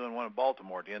 incidentally. I'm doing one in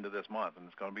Baltimore at the end of this month, and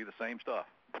it's going to be the same stuff.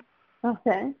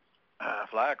 Okay.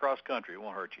 Fly across country. It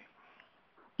won't hurt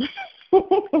you.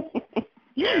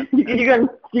 You're going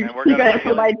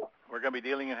to be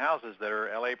dealing in houses that are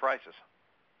L.A. prices.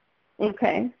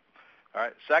 Okay. All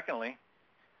right. Secondly,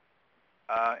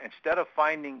 instead of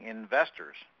finding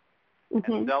investors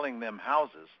and selling them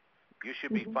houses, you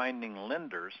should be finding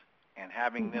lenders and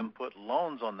having them put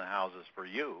loans on the houses for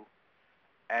you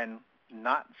and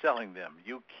not selling them.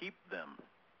 You keep them.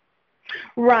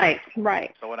 Right,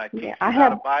 right. So when I teach you how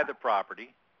to buy the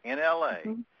property in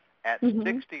L.A. at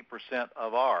 60%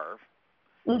 of ARV,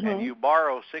 and you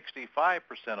borrow 65%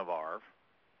 of ARV,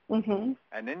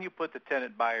 and then you put the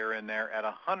tenant buyer in there at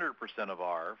 100% of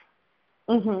ARV,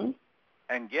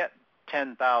 and get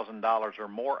 $10,000 or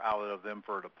more out of them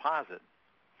for a deposit,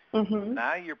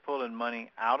 now you're pulling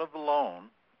money out of the loan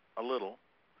a little.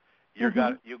 You've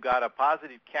got a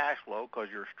positive cash flow because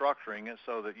you're structuring it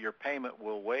so that your payment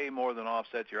will way more than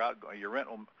offset your rent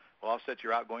will offset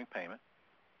your outgoing payment.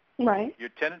 Right. Your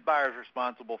tenant buyer is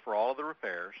responsible for all of the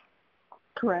repairs.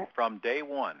 Correct. From day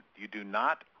one, you do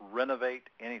not renovate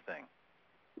anything,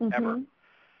 ever.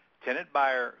 Tenant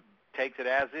buyer takes it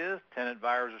as is. Tenant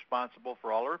buyer is responsible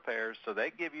for all the repairs, so they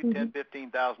give you $10,000,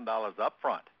 $15,000 up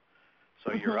front.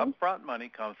 So your upfront money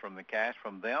comes from the cash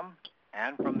from them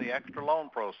and from the extra loan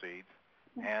proceeds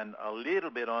and a little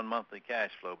bit on monthly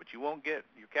cash flow, but you won't get,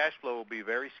 your cash flow will be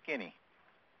very skinny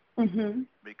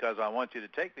because I want you to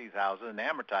take these houses and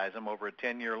amortize them over a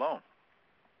 10-year loan.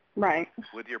 Right.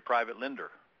 With your private lender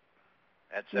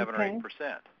at 7 or 8%.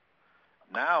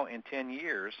 Now, in 10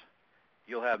 years,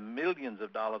 you'll have millions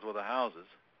of dollars worth of houses,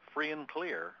 free and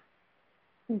clear,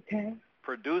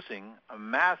 producing a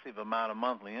massive amount of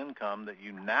monthly income that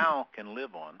you now can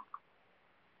live on.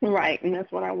 Right, and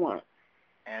that's what I want.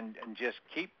 And just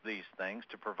keep these things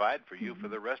to provide for you for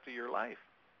the rest of your life.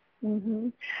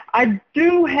 I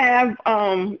do have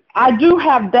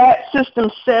that system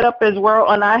set up as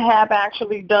well, and I have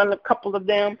actually done a couple of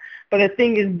them. But the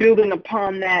thing is building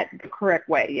upon that the correct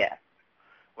way. Yes.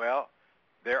 Well,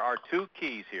 there are two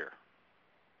keys here.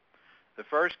 The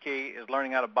first key is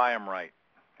learning how to buy them right,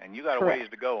 and you got a ways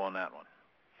to go on that one.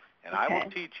 And I will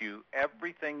teach you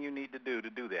everything you need to do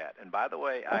that. And by the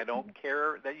way, I don't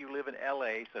care that you live in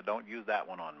L.A., so don't use that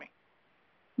one on me.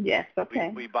 Yes,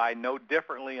 okay. We buy no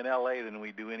differently in L.A. than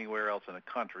we do anywhere else in the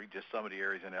country. Just some of the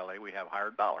areas in L.A. we have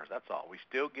higher dollars. That's all. We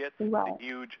still get the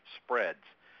huge spreads.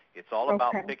 It's all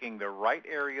about picking the right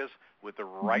areas with the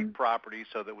right properties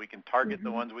so that we can target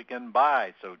the ones we can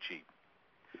buy so cheap.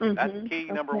 That's key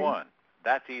number one.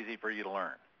 That's easy for you to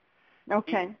learn.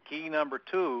 Key number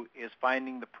two is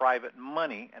finding the private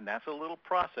money, and that's a little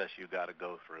process you got to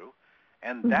go through.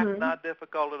 And that's not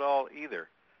difficult at all either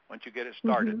once you get it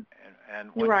started.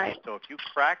 So if you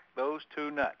crack those two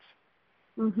nuts,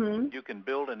 you can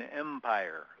build an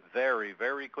empire very,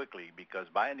 very quickly, because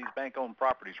buying these bank-owned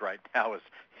properties right now is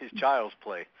child's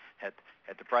play at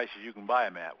the prices you can buy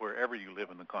them at wherever you live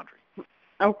in the country.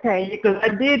 Okay, because I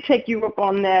did take you up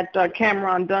on that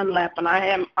Cameron Dunlap, and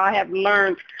I have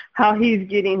learned how he's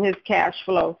getting his cash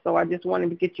flow, so I just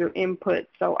wanted to get your input.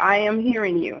 So I am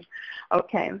hearing you.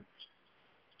 Okay.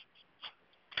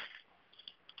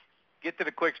 Get to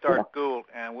the Quick Start School,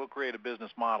 and we'll create a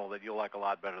business model that you'll like a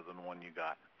lot better than the one you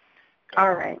got.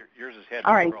 All right. Yours is heading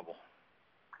in trouble.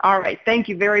 All right. Thank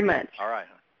you very much. All right.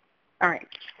 All right.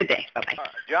 Good day. Bye-bye. All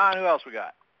right. John, who else we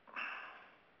got?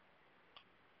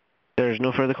 There's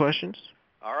no further questions?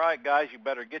 All right, guys, you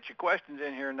better get your questions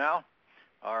in here now,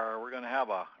 or we're going to have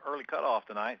a early cutoff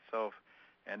tonight. So,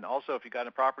 and also, if you got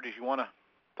any properties you want to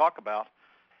talk about,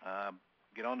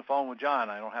 get on the phone with John.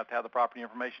 I don't have to have the property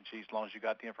information sheet as long as you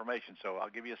got the information. So I'll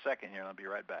give you a second here, and I'll be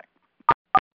right back.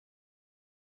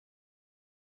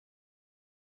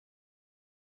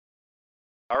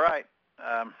 All right.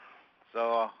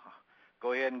 So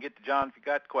go ahead and get to John if you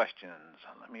got questions.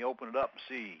 Let me open it up and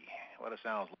see what it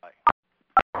sounds like.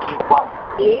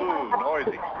 Ooh,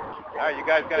 noisy. All right, you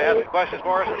guys got to have some questions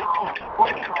for us?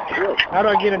 How do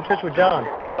I get in touch with John? *0.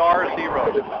 *0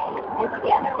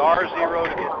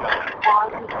 to get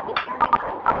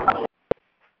John.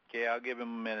 Okay, I'll give him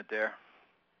a minute there.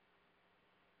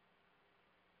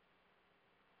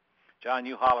 John,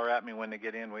 you holler at me when they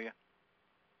get in, will you?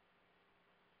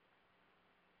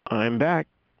 I'm back.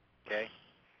 Okay.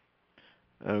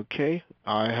 Okay,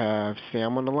 I have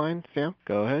Sam on the line. Sam,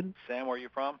 go ahead. Sam, where are you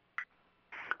from?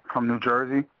 From New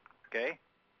Jersey. Okay.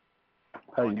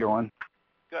 How you doing?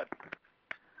 Good.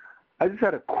 I just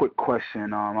had a quick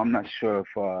question. I'm not sure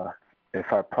if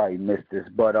I probably missed this,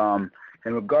 but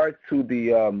in regards to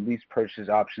the lease purchase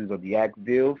options or the ACT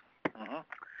deals,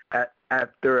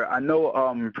 after I know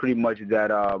pretty much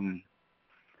that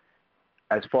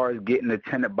as far as getting a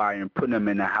tenant buyer and putting them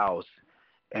in the house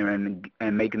and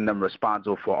making them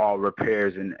responsible for all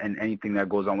repairs and anything that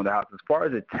goes on with the house, as far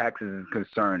as the taxes is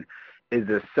concerned, is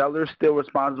the seller still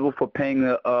responsible for paying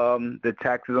the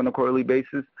taxes on a quarterly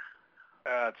basis?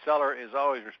 Seller is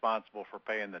always responsible for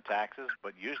paying the taxes,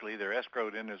 but usually they're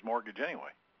escrowed in his mortgage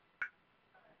anyway.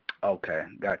 Okay,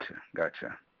 gotcha. The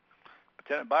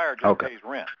tenant buyer just pays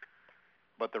rent,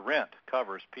 but the rent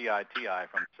covers PITI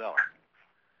from the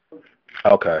seller.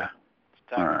 Okay.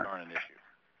 Taxes aren't an issue.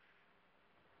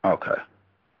 Okay.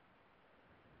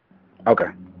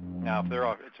 Now,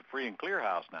 if it's a free and clear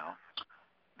house now,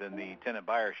 then the tenant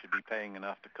buyer should be paying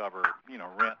enough to cover,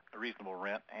 rent, reasonable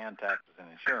rent, and taxes and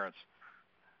insurance,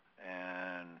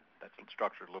 and that's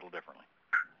structured a little differently.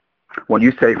 When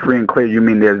you say free and clear, you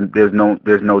mean there's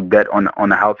no debt on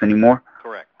the house anymore?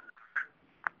 Correct.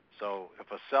 So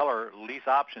if a seller lease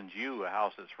options you a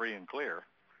house that's free and clear,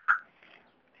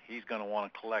 he's going to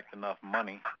want to collect enough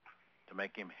money to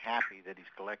make him happy that he's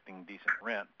collecting decent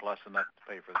rent plus enough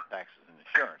to pay for the taxes and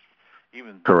insurance.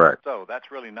 Correct. So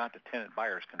that's really not the tenant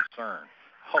buyer's concern.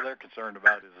 All they're concerned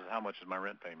about is how much is my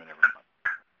rent payment every month.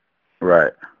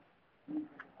 Right.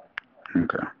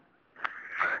 Okay.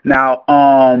 Now,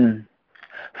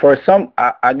 for some,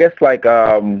 I guess like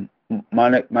my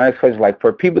next question, like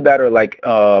for people that are like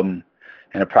in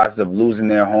the process of losing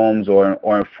their homes or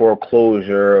in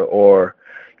foreclosure or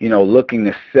looking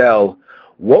to sell,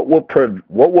 what will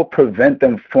prevent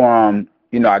them from,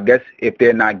 I guess if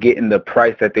they're not getting the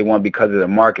price that they want because of the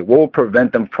market, what will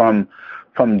prevent them from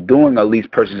doing a lease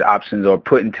purchase options or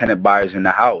putting tenant buyers in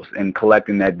the house and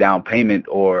collecting that down payment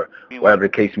or whatever the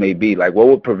case may be? Like, what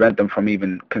would prevent them from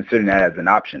even considering that as an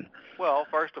option? Well,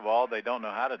 first of all, they don't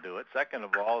know how to do it. Second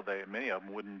of all, many of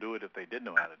them wouldn't do it if they did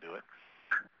know how to do it.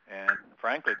 And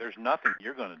frankly, there's nothing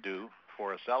you're going to do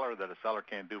for a seller that a seller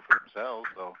can't do for themselves.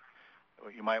 So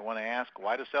you might want to ask,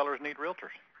 why do sellers need realtors?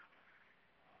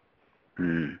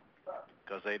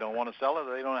 Because they don't want to sell it,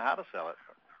 or they don't know how to sell it.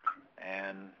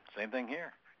 And same thing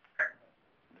here.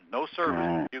 There's no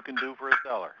service you can do for a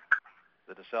seller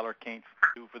that a seller can't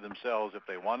do for themselves if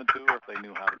they wanted to or if they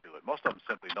knew how to do it. Most of them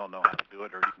simply don't know how to do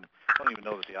it or don't even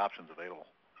know that the option's available.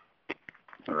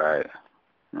 Right.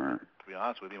 To be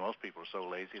honest with you, most people are so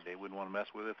lazy they wouldn't want to mess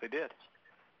with it if they did.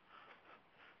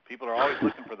 People are always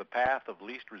looking for the path of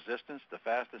least resistance, the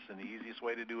fastest and the easiest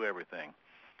way to do everything.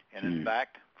 And in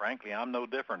fact, frankly, I'm no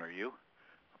different, are you?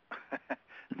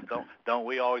 Don't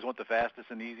we always want the fastest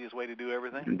and easiest way to do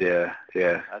everything? Yeah.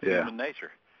 That's human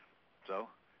nature. So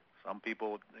some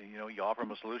people, you offer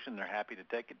them a solution, they're happy to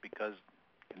take it because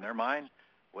in their mind,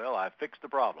 well, I've fixed the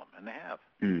problem, and they have.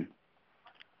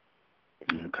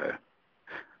 Okay.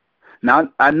 Now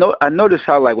I noticed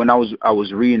how, like, when I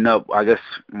was reading up, I guess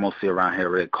mostly around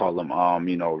here they call them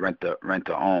rent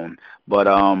to own, but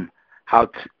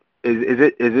is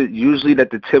it usually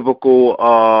that the typical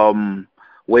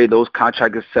way those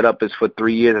contracts are set up is for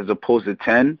 3 years as opposed to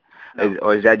 10? No.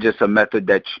 Or is that just a method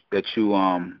that you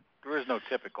There is no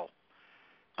typical.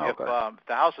 Okay. If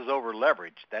the house is over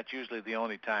leveraged, that's usually the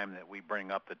only time that we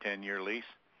bring up the 10-year lease.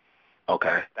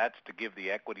 Okay. That's to give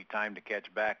the equity time to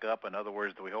catch back up. In other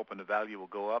words, we hoping the value will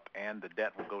go up and the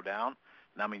debt will go down.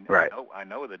 And I mean, right. I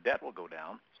know the debt will go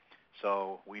down,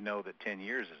 so we know that 10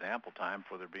 years is ample time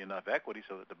for there to be enough equity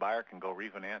so that the buyer can go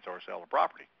refinance or sell the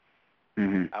property.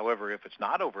 However, if it's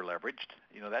not over leveraged,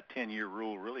 that 10-year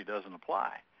rule really doesn't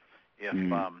apply. If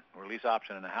we're lease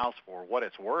optioning a house for what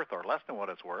it's worth or less than what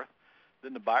it's worth,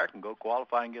 then the buyer can go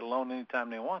qualify and get a loan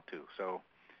anytime they want to. So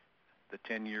the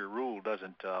 10-year rule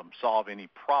doesn't solve any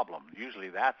problem. Usually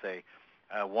that's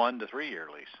a 1 to 3 year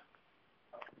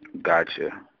lease. Gotcha.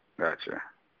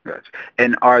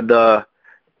 And are the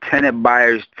tenant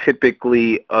buyers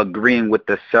typically agreeing with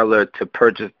the seller to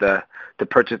purchase the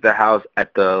house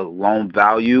at the loan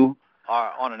value?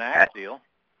 On an act deal,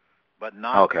 but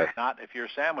not if you're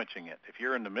sandwiching it. If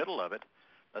you're in the middle of it,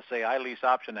 let's say I lease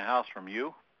option the house from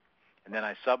you, and then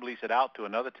I sublease it out to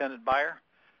another tenant buyer,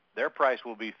 their price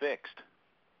will be fixed.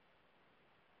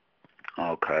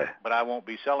 Okay. But I won't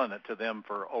be selling it to them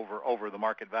for over the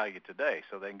market value today,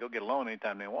 so they can go get a loan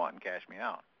anytime they want and cash me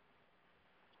out.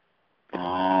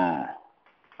 Oh,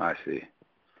 I see.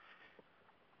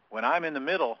 When I'm in the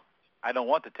middle, I don't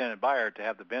want the tenant buyer to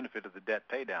have the benefit of the debt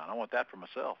pay down. I want that for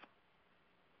myself.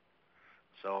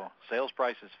 So sales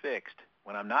price is fixed.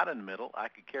 When I'm not in the middle, I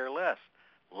could care less.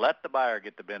 Let the buyer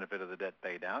get the benefit of the debt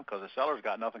pay down because the seller's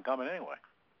got nothing coming anyway.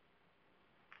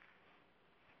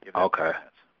 Okay.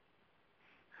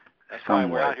 That's why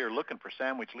we're out here looking for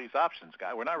sandwich lease options,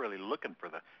 guy. We're not really looking for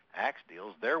the axe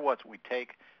deals. They're what we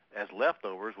take as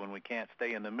leftovers when we can't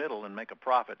stay in the middle and make a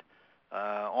profit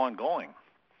ongoing.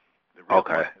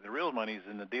 The real money is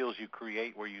in the deals you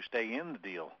create where you stay in the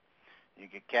deal. You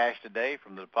get cash today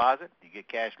from the deposit, you get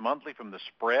cash monthly from the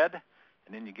spread,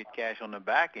 and then you get cash on the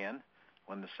back end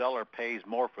when the seller pays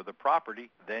more for the property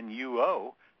than you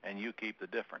owe, and you keep the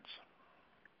difference.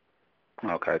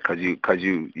 Okay, because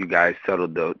you guys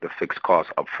settled the fixed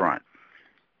costs up front.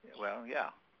 Well,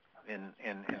 yeah,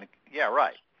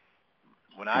 right.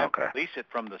 When I lease it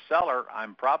from the seller,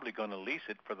 I'm probably going to lease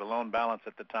it for the loan balance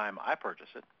at the time I purchase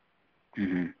it.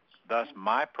 Thus,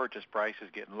 my purchase price is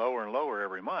getting lower and lower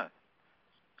every month.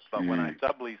 But when I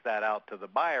sublease that out to the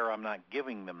buyer, I'm not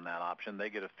giving them that option. They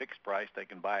get a fixed price. They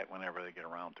can buy it whenever they get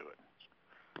around to it.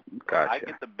 Gotcha. I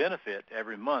get the benefit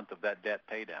every month of that debt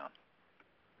pay down.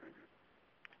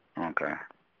 Okay.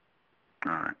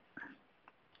 All right.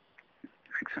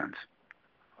 Makes sense.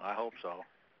 I hope so.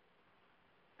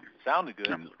 Sounded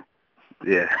good.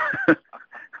 Yeah.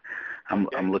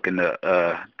 I'm looking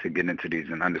to get into these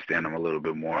and understand them a little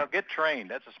bit more. Well, get trained.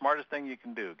 That's the smartest thing you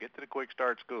can do. Get to the Quick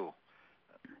Start School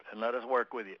and let us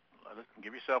work with you.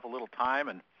 Give yourself a little time,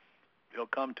 and it'll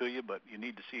come to you, but you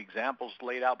need to see examples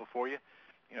laid out before you.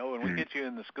 When we get you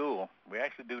in the school, we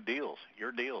actually do deals,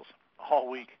 your deals, all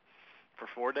week. For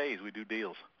 4 days, we do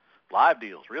deals Live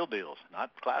deals, real deals, not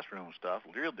classroom stuff,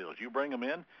 real deals. You bring them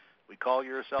in, we call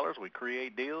your sellers, we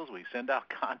create deals, we send out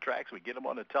contracts, we get them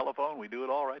on the telephone, we do it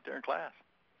all right there in class.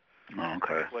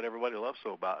 Okay. That's what everybody loves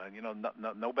so about it. And,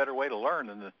 no better way to learn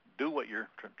than to do what you're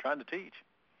trying to teach.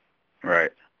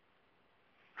 Right.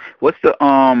 What's the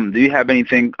do you have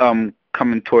anything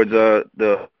coming towards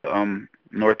the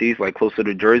northeast, like closer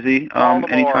to Jersey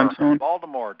anytime soon?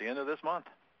 Baltimore at the end of this month.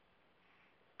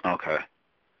 Okay.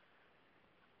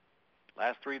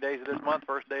 Last 3 days of this month,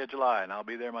 first day of July, and I'll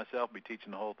be there myself, be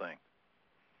teaching the whole thing.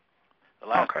 The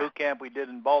last boot camp we did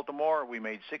in Baltimore, we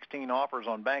made 16 offers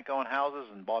on bank-owned houses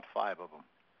and bought 5 of them.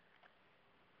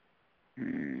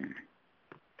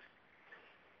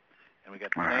 And we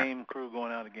got the same crew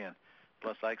going out again.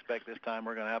 Plus, I expect this time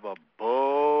we're going to have a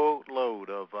boatload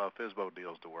of FSBO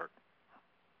deals to work.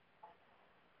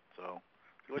 So,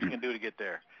 see what you can do to get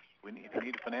there. If you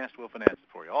need it financed, we'll finance it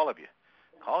for you. All of you.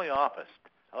 Call the office.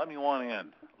 Let me on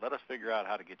in. Let us figure out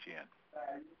how to get you in.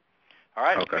 All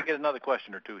right, let me get another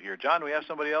question or two here. John, do we have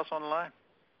somebody else on the line?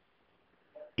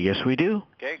 Yes, we do.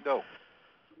 Okay, go.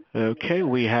 Okay,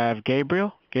 we have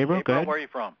Gabriel. Gabriel, go ahead. Where are you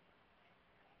from?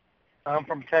 I'm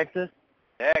from Texas.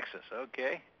 Texas,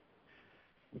 okay.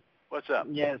 What's up?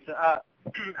 Yes,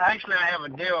 actually I have a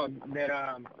deal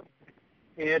that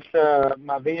it's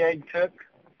my VA took.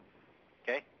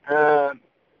 Okay.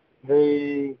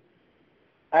 The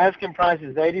asking price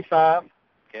is $85.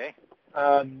 Okay.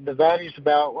 The value's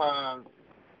about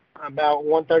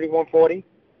 130, 140.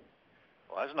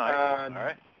 Well, that's nice. All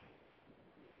right.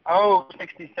 Oh,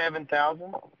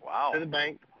 $67,000. Wow. To the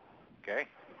bank. Okay.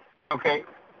 Okay.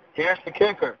 Here's the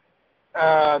kicker.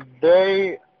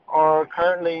 They are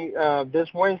currently this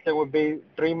Wednesday would be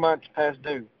 3 months past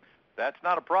due. That's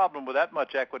not a problem with that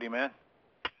much equity, man.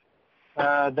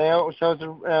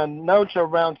 The notes are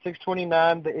around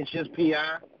 629. It's just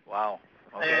PI. Wow.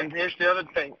 Okay. And here's the other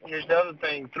thing.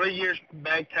 3 years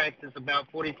back tax is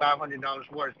about $4,500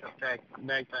 worth of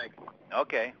back tax.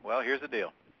 Okay. Well, here's the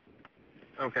deal.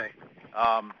 Okay.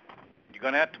 You're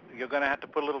gonna have to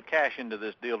put a little cash into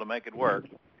this deal to make it work,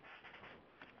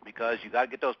 because you got to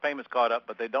get those payments caught up,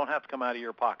 but they don't have to come out of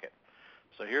your pocket.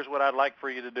 So here's what I'd like for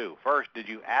you to do. First, did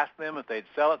you ask them if they'd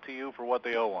sell it to you for what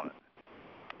they owe on it?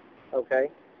 Okay.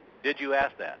 Did you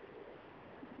ask that?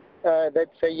 They'd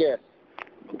say yes.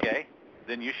 Okay.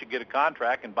 Then you should get a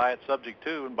contract and buy it subject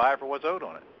to and buy it for what's owed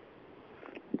on it.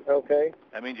 Okay.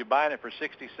 That means you're buying it for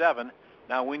 $67.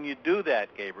 Now, when you do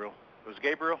that, Gabriel, was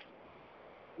Gabriel?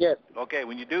 Yes. Okay,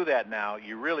 when you do that now,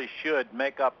 you really should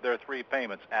make up their 3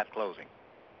 payments at closing.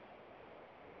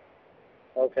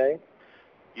 Okay.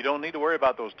 You don't need to worry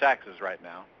about those taxes right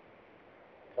now.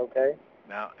 Okay.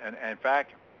 Now, and in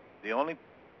fact, the only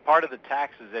part of the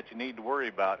taxes that you need to worry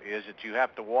about is that you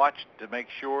have to watch to make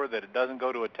sure that it doesn't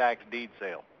go to a tax deed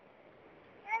sale.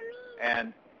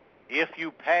 And if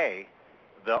you pay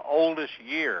the oldest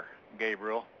year,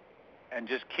 Gabriel, and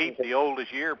just keep the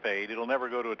oldest year paid, it'll never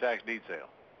go to a tax deed sale.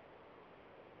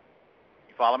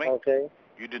 You follow me? Okay.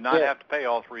 You do not have to pay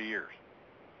all 3 years.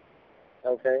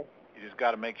 Okay. You just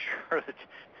got to make sure that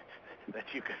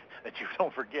you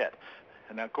don't forget.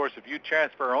 And now, of course, if you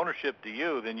transfer ownership to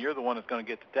you, then you're the one that's going to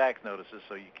get the tax notices,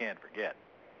 so you can't forget.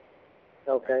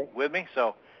 Okay. With me?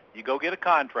 So you go get a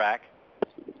contract.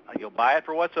 You'll buy it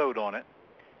for what's owed on it.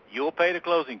 You'll pay the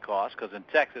closing costs, because in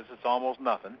Texas it's almost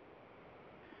nothing.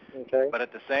 Okay. But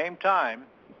at the same time,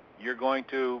 you're going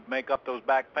to make up those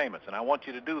back payments. And I want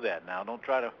you to do that now. Don't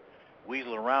try to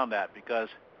weasel around that, because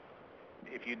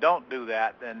if you don't do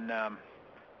that, then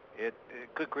it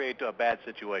could create a bad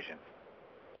situation.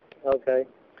 Okay.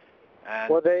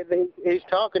 And, well, he's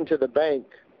talking to the bank.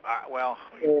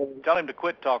 Tell him to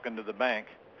quit talking to the bank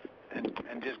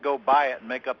and just go buy it and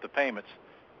make up the payments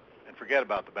and forget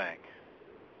about the bank.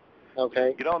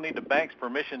 Okay. You don't need the bank's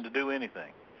permission to do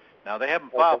anything. Now, they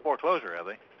haven't filed foreclosure, have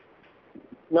they?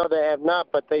 No, they have not,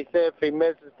 but they said if he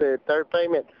misses the 3rd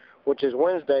payment, which is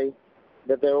Wednesday,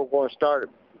 that they were going to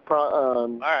start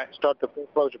the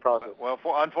foreclosure process. Well,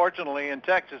 unfortunately, in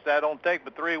Texas, that don't take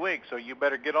but 3 weeks, so you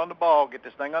better get on the ball, get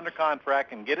this thing under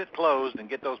contract, and get it closed, and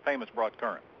get those payments brought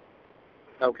current.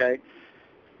 Okay.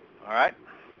 All right?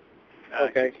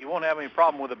 Okay. You won't have any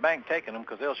problem with the bank taking them,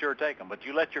 because they'll sure take them, but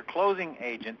you let your closing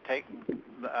agent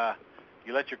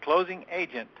your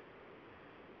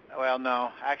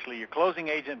closing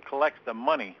agent collects the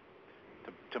money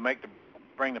to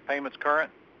bring the payments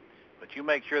current, but you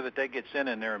make sure that they get sent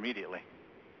in there immediately.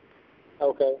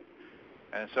 Okay.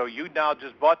 And so you now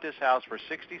just bought this house for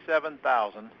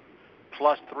 $67,000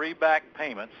 plus 3 back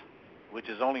payments, which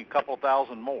is only a couple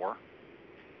thousand more,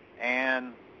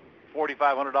 and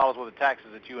 $4,500 worth of taxes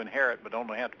that you inherit but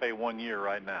only have to pay 1 year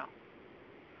right now.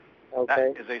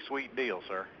 Okay. That is a sweet deal,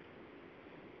 sir.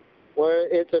 Well,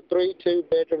 it's a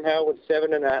 3-2-bedroom house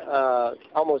with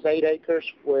almost 8 acres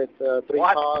with 3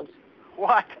 ponds.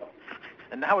 What?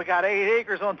 And now we got 8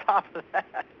 acres on top of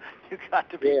that. You got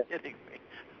to be kidding me.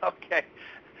 Okay.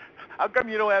 How come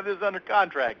you don't have this under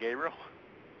contract, Gabriel?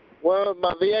 Well,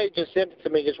 my VA just sent it to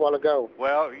me just a while ago.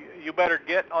 Well, you better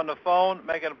get on the phone,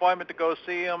 make an appointment to go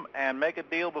see him, and make a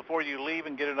deal before you leave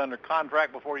and get it under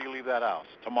contract before you leave that house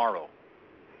tomorrow.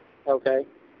 Okay.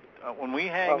 When we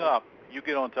hang up, you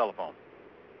get on telephone.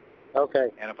 Okay.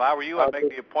 And if I were you, I'd make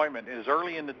the appointment as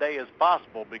early in the day as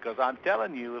possible, because I'm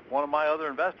telling you, if one of my other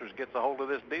investors gets a hold of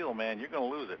this deal, man, you're going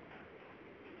to lose it.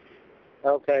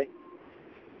 Okay.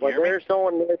 Well, there's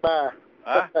someone nearby.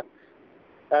 Huh?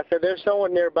 I said there's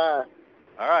someone nearby.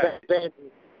 All right.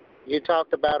 You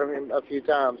talked about him a few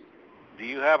times. Do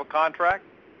you have a contract?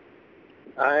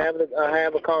 I have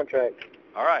a contract.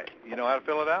 All right. You know how to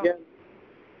fill it out? Yeah.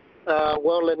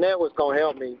 Well, Lynette was going to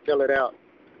help me fill it out.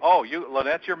 Oh,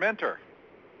 Lynette's your mentor?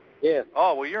 Yes.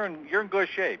 Oh, well, you're in good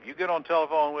shape. You get on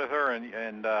telephone with her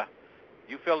and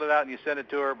you filled it out and you send it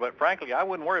to her. But frankly, I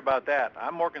wouldn't worry about that.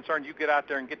 I'm more concerned you get out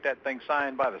there and get that thing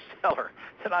signed by the seller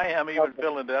than I am even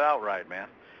filling it out right, man.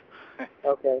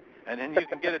 Okay. And then you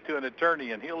can get it to an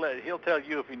attorney, and he'll tell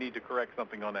you if you need to correct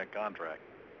something on that contract.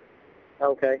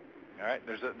 Okay. All right.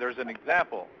 There's an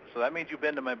example. So that means you've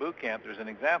been to my boot camp. There's an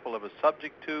example of a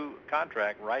subject to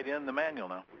contract right in the manual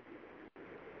now.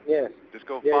 Yes. Just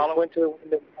go yes, follow. Went to the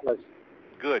window palace.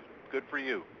 Good for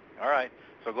you. All right.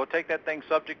 So go take that thing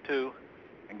subject to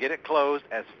and get it closed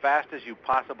as fast as you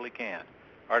possibly can.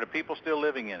 Are the people still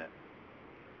living in it?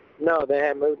 No, they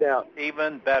have moved out.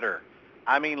 Even better.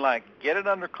 I mean, like, get it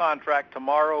under contract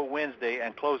tomorrow, Wednesday,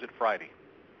 and close it Friday.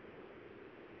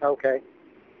 Okay.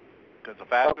 Because the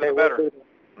faster the better.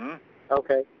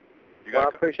 Okay. I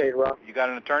appreciate it, Rob. You got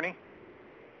an attorney?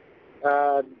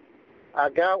 I've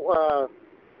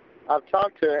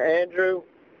talked to Andrew,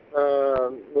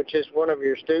 which is one of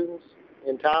your students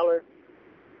in Tyler,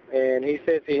 and he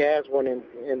says he has one in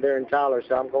there in Tyler,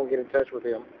 so I'm going to get in touch with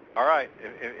him. All right.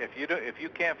 If you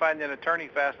can't find an attorney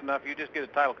fast enough, you just get a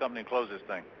title company and close this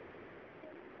thing.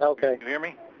 Okay. You hear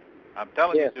me? I'm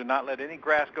telling you, do not let any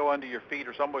grass go under your feet,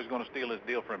 or somebody's going to steal this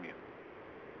deal from you.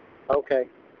 Okay.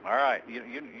 All right.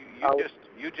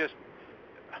 You just.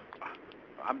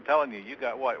 I'm telling you, you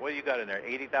got what do you got in there?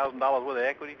 $80,000 worth of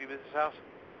equity if you build this house?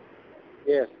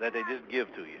 Yes. That they just give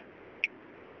to you.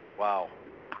 Wow.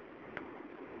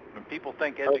 When people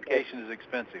think education is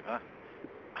expensive, huh?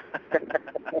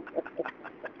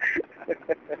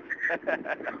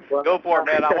 Well, go for it,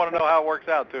 man. I want to know how it works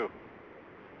out, too.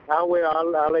 I will.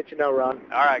 I'll let you know, Ron.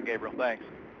 All right, Gabriel. Thanks.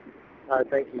 All right,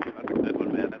 thank you. That's a good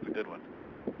one, man. That's a good one.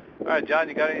 All right, John,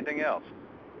 you got anything else?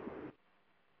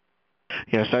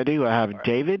 Yes, I do. I have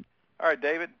David. All right,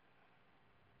 David.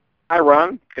 Hi,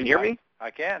 Ron. Can you hear me?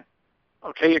 I can.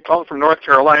 Okay, you called from North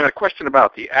Carolina. A question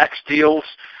about the axe deals.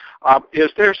 Is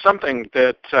there something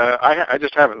that, I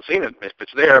just haven't seen it if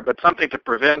it's there, but something to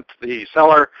prevent the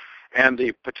seller and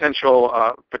the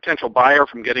potential buyer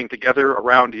from getting together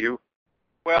around you?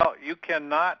 Well, you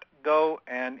cannot go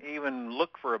and even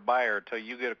look for a buyer until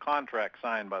you get a contract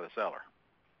signed by the seller.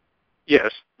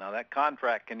 Yes. Now, that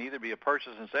contract can either be a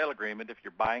purchase and sale agreement if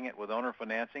you're buying it with owner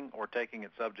financing or taking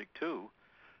it subject to,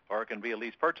 or it can be a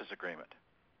lease purchase agreement.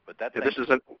 But that this is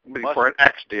for an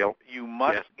axe deal. You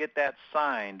must get that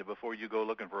signed before you go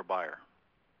looking for a buyer.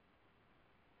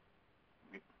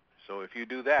 So if you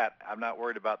do that, I'm not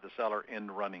worried about the seller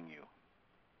end running you.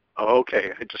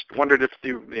 Okay. I just wondered if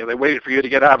they waited for you to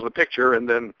get out of the picture and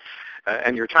then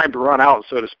and your time to run out,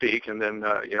 so to speak, and then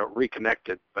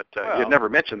reconnected. But you never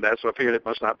mentioned that, so I figured it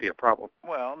must not be a problem.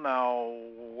 Well, now,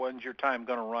 when's your time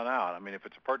going to run out? I mean, if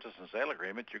it's a purchase and sale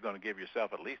agreement, you're going to give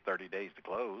yourself at least 30 days to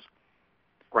close.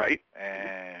 Right.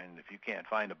 And if you can't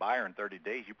find a buyer in 30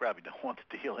 days, you probably don't want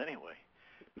the deal anyway.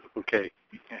 Okay.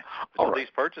 If it's a lease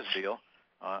purchase deal,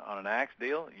 on an axe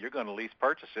deal, you're going to lease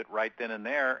purchase it right then and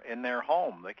there in their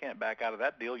home. They can't back out of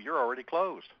that deal. You're already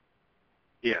closed.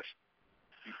 Yes.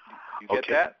 You get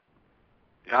that?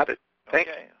 Got it. Thank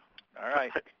you. All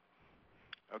right.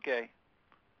 Okay.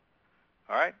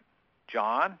 All right.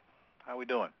 John, how we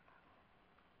doing?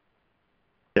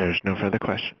 There's no further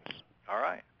questions. All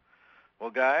right.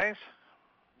 Well, guys,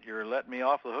 you're letting me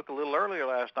off the hook a little earlier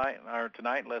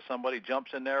tonight, unless somebody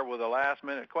jumps in there with a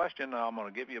last-minute question. I'm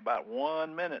going to give you about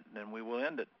 1 minute, and then we will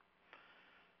end it.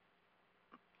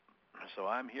 So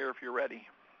I'm here if you're ready.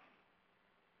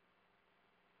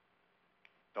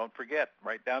 Don't forget,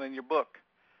 write down in your book,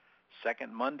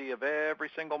 second Monday of every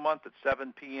single month at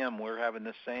 7 p.m., we're having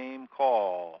the same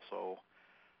call. So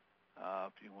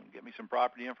If you want to get me some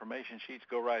property information sheets,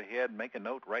 go right ahead. Make a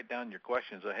note. Write down your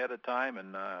questions ahead of time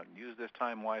and use this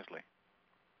time wisely.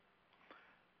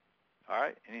 All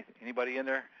right. Anybody in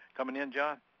there coming in,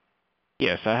 John?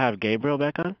 Yes, I have Gabriel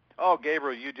back on. Oh,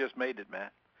 Gabriel, you just made it, man.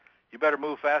 You better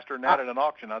move faster than that at an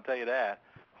auction, I'll tell you that.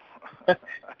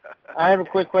 I have a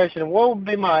quick question. What would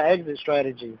be my exit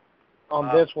strategy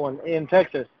on this one in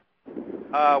Texas?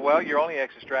 Well, your only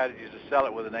exit strategy is to sell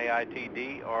it with an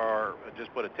AITD or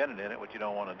just put a tenant in it, which you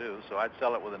don't want to do. So I'd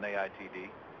sell it with an AITD,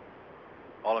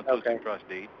 all-inclusive trust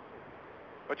deed.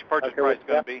 What's your purchase price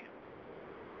going to be?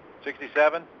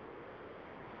 67?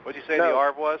 What'd you say the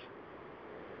ARV was?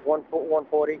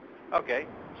 140. Okay.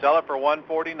 Sell it for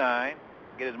 149.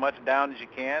 Get as much down as you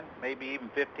can, maybe even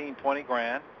 15, 20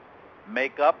 grand.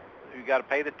 Make up. You got to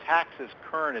pay the taxes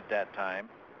current at that time.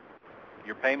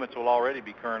 Your payments will already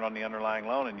be current on the underlying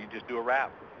loan, and you just do a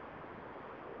wrap.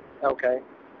 Okay.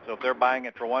 So if they're buying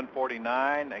it for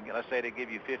 149, and let's say they give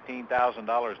you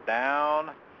 $15,000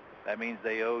 down, that means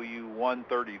they owe you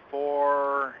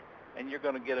 134, and you're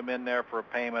going to get them in there for a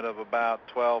payment of about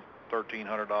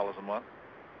 $1,300 a month.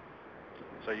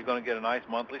 So you're going to get a nice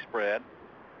monthly spread.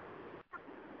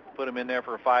 Put them in there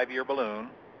for a 5-year balloon.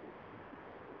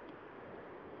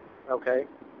 Okay.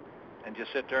 And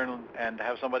just sit there and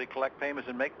have somebody collect payments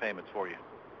and make payments for you.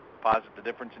 Deposit the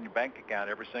difference in your bank account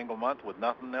every single month with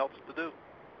nothing else to do.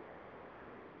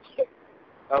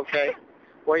 Okay.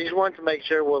 Well, you just wanted to make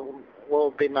sure what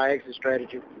will be my exit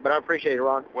strategy. But I appreciate it,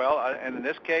 Ron. Well, and in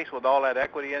this case, with all that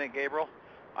equity in it, Gabriel,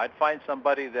 I'd find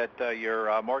somebody that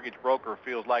your mortgage broker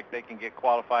feels like they can get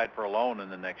qualified for a loan in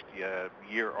the next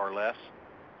year or less.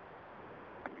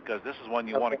 Because this is one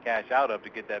you want to cash out of to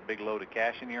get that big load of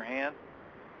cash in your hand.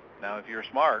 Now, if you're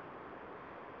smart,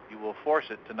 you will force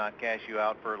it to not cash you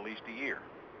out for at least a year.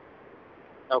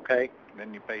 Okay.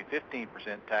 Then you pay 15%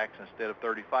 tax instead of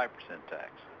 35%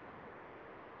 tax.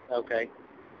 Okay.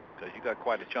 Because you got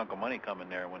quite a chunk of money coming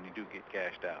there when you do get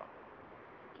cashed out.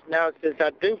 Now, since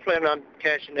I do plan on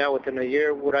cashing out within a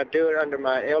year, would I do it under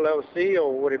my LLC,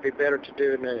 or would it be better to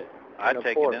do it in a I'd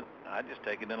just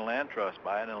take it in a land trust,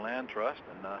 buy it in a land trust,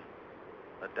 and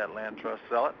let that land trust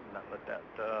sell it, and let that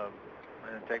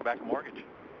and take back a mortgage.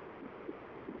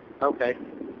 Okay.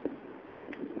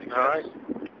 All right.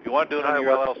 If you want to do it in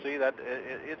your LLC,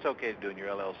 it's okay to do it in your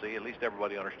LLC. At least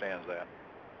everybody understands that.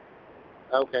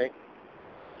 Okay.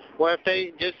 Well, if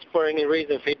they, just for any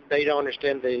reason, if they don't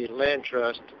understand the land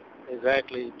trust,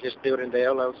 exactly, just do it in the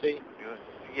LLC?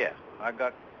 Yeah. I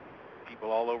got people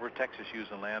all over Texas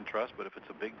using land trust, but if it's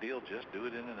a big deal, just do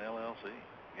it in an LLC.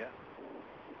 Yeah.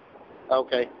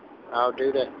 Okay. I'll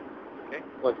do that. Okay.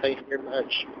 Well, thank you very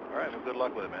much. All right. Well, good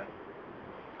luck with it, man.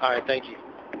 All right. Thank you.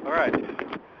 All right.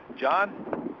 John,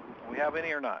 we have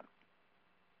any or not?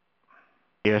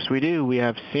 Yes, we do. We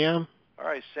have Sam. All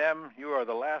right, Sam, you are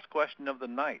the last question of the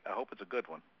night. I hope it's a good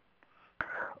one.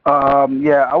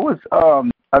 Yeah, I was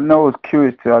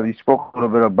curious to, you spoke a little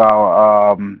bit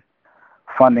about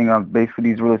funding of basically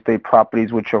these real estate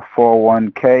properties with your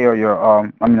 401k or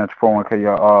your, not your 401k,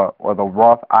 your, or the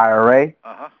Roth IRA.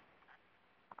 Uh-huh.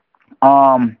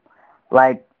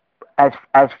 Like, as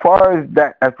far as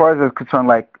it's concerned,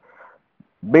 like,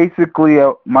 basically,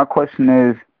 my question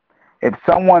is, if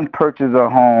someone purchases a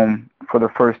home for the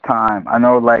first time, I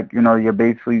know, like, you're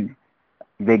basically,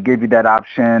 they give you that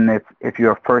option if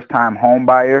you're a first-time home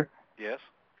buyer. Yes.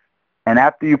 And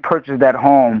after you purchase that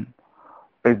home,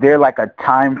 is there like a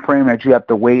time frame that you have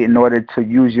to wait in order to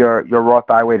use your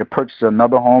Roth IRA to purchase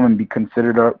another home and be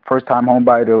considered a first-time home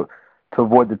buyer to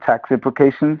avoid the tax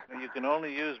implications? You can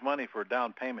only use money for a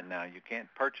down payment now. You can't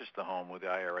purchase the home with the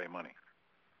IRA money.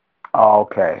 Oh,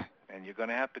 okay. And you're going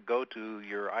to have to go to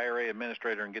your IRA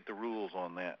administrator and get the rules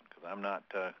on that, because I'm not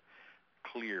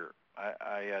clear.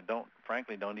 I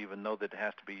don't even know that it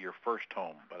has to be your first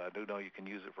home, but I do know you can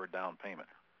use it for a down payment.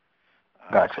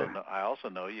 Gotcha. I also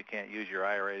know you can't use your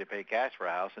IRA to pay cash for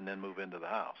a house and then move into the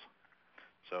house.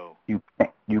 So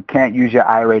you can't use your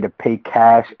IRA to pay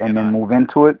cash and then move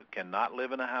into it? You cannot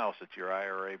live in a house that your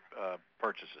IRA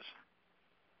purchases.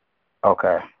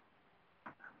 Okay.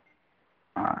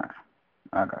 All right.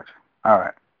 I got you. All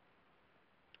right.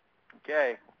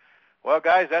 Okay. Well,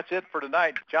 guys, that's it for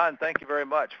tonight. John, thank you very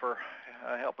much for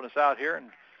helping us out here. And,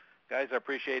 guys, I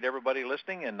appreciate everybody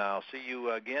listening, and I'll see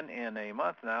you again in a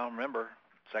month now. Remember,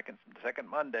 second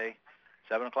Monday,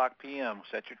 7 o'clock p.m.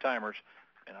 Set your timers,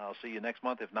 and I'll see you next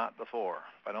month, if not before,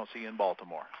 if I don't see you in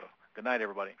Baltimore. So good night,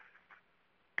 everybody.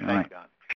 Good night. Thanks, John.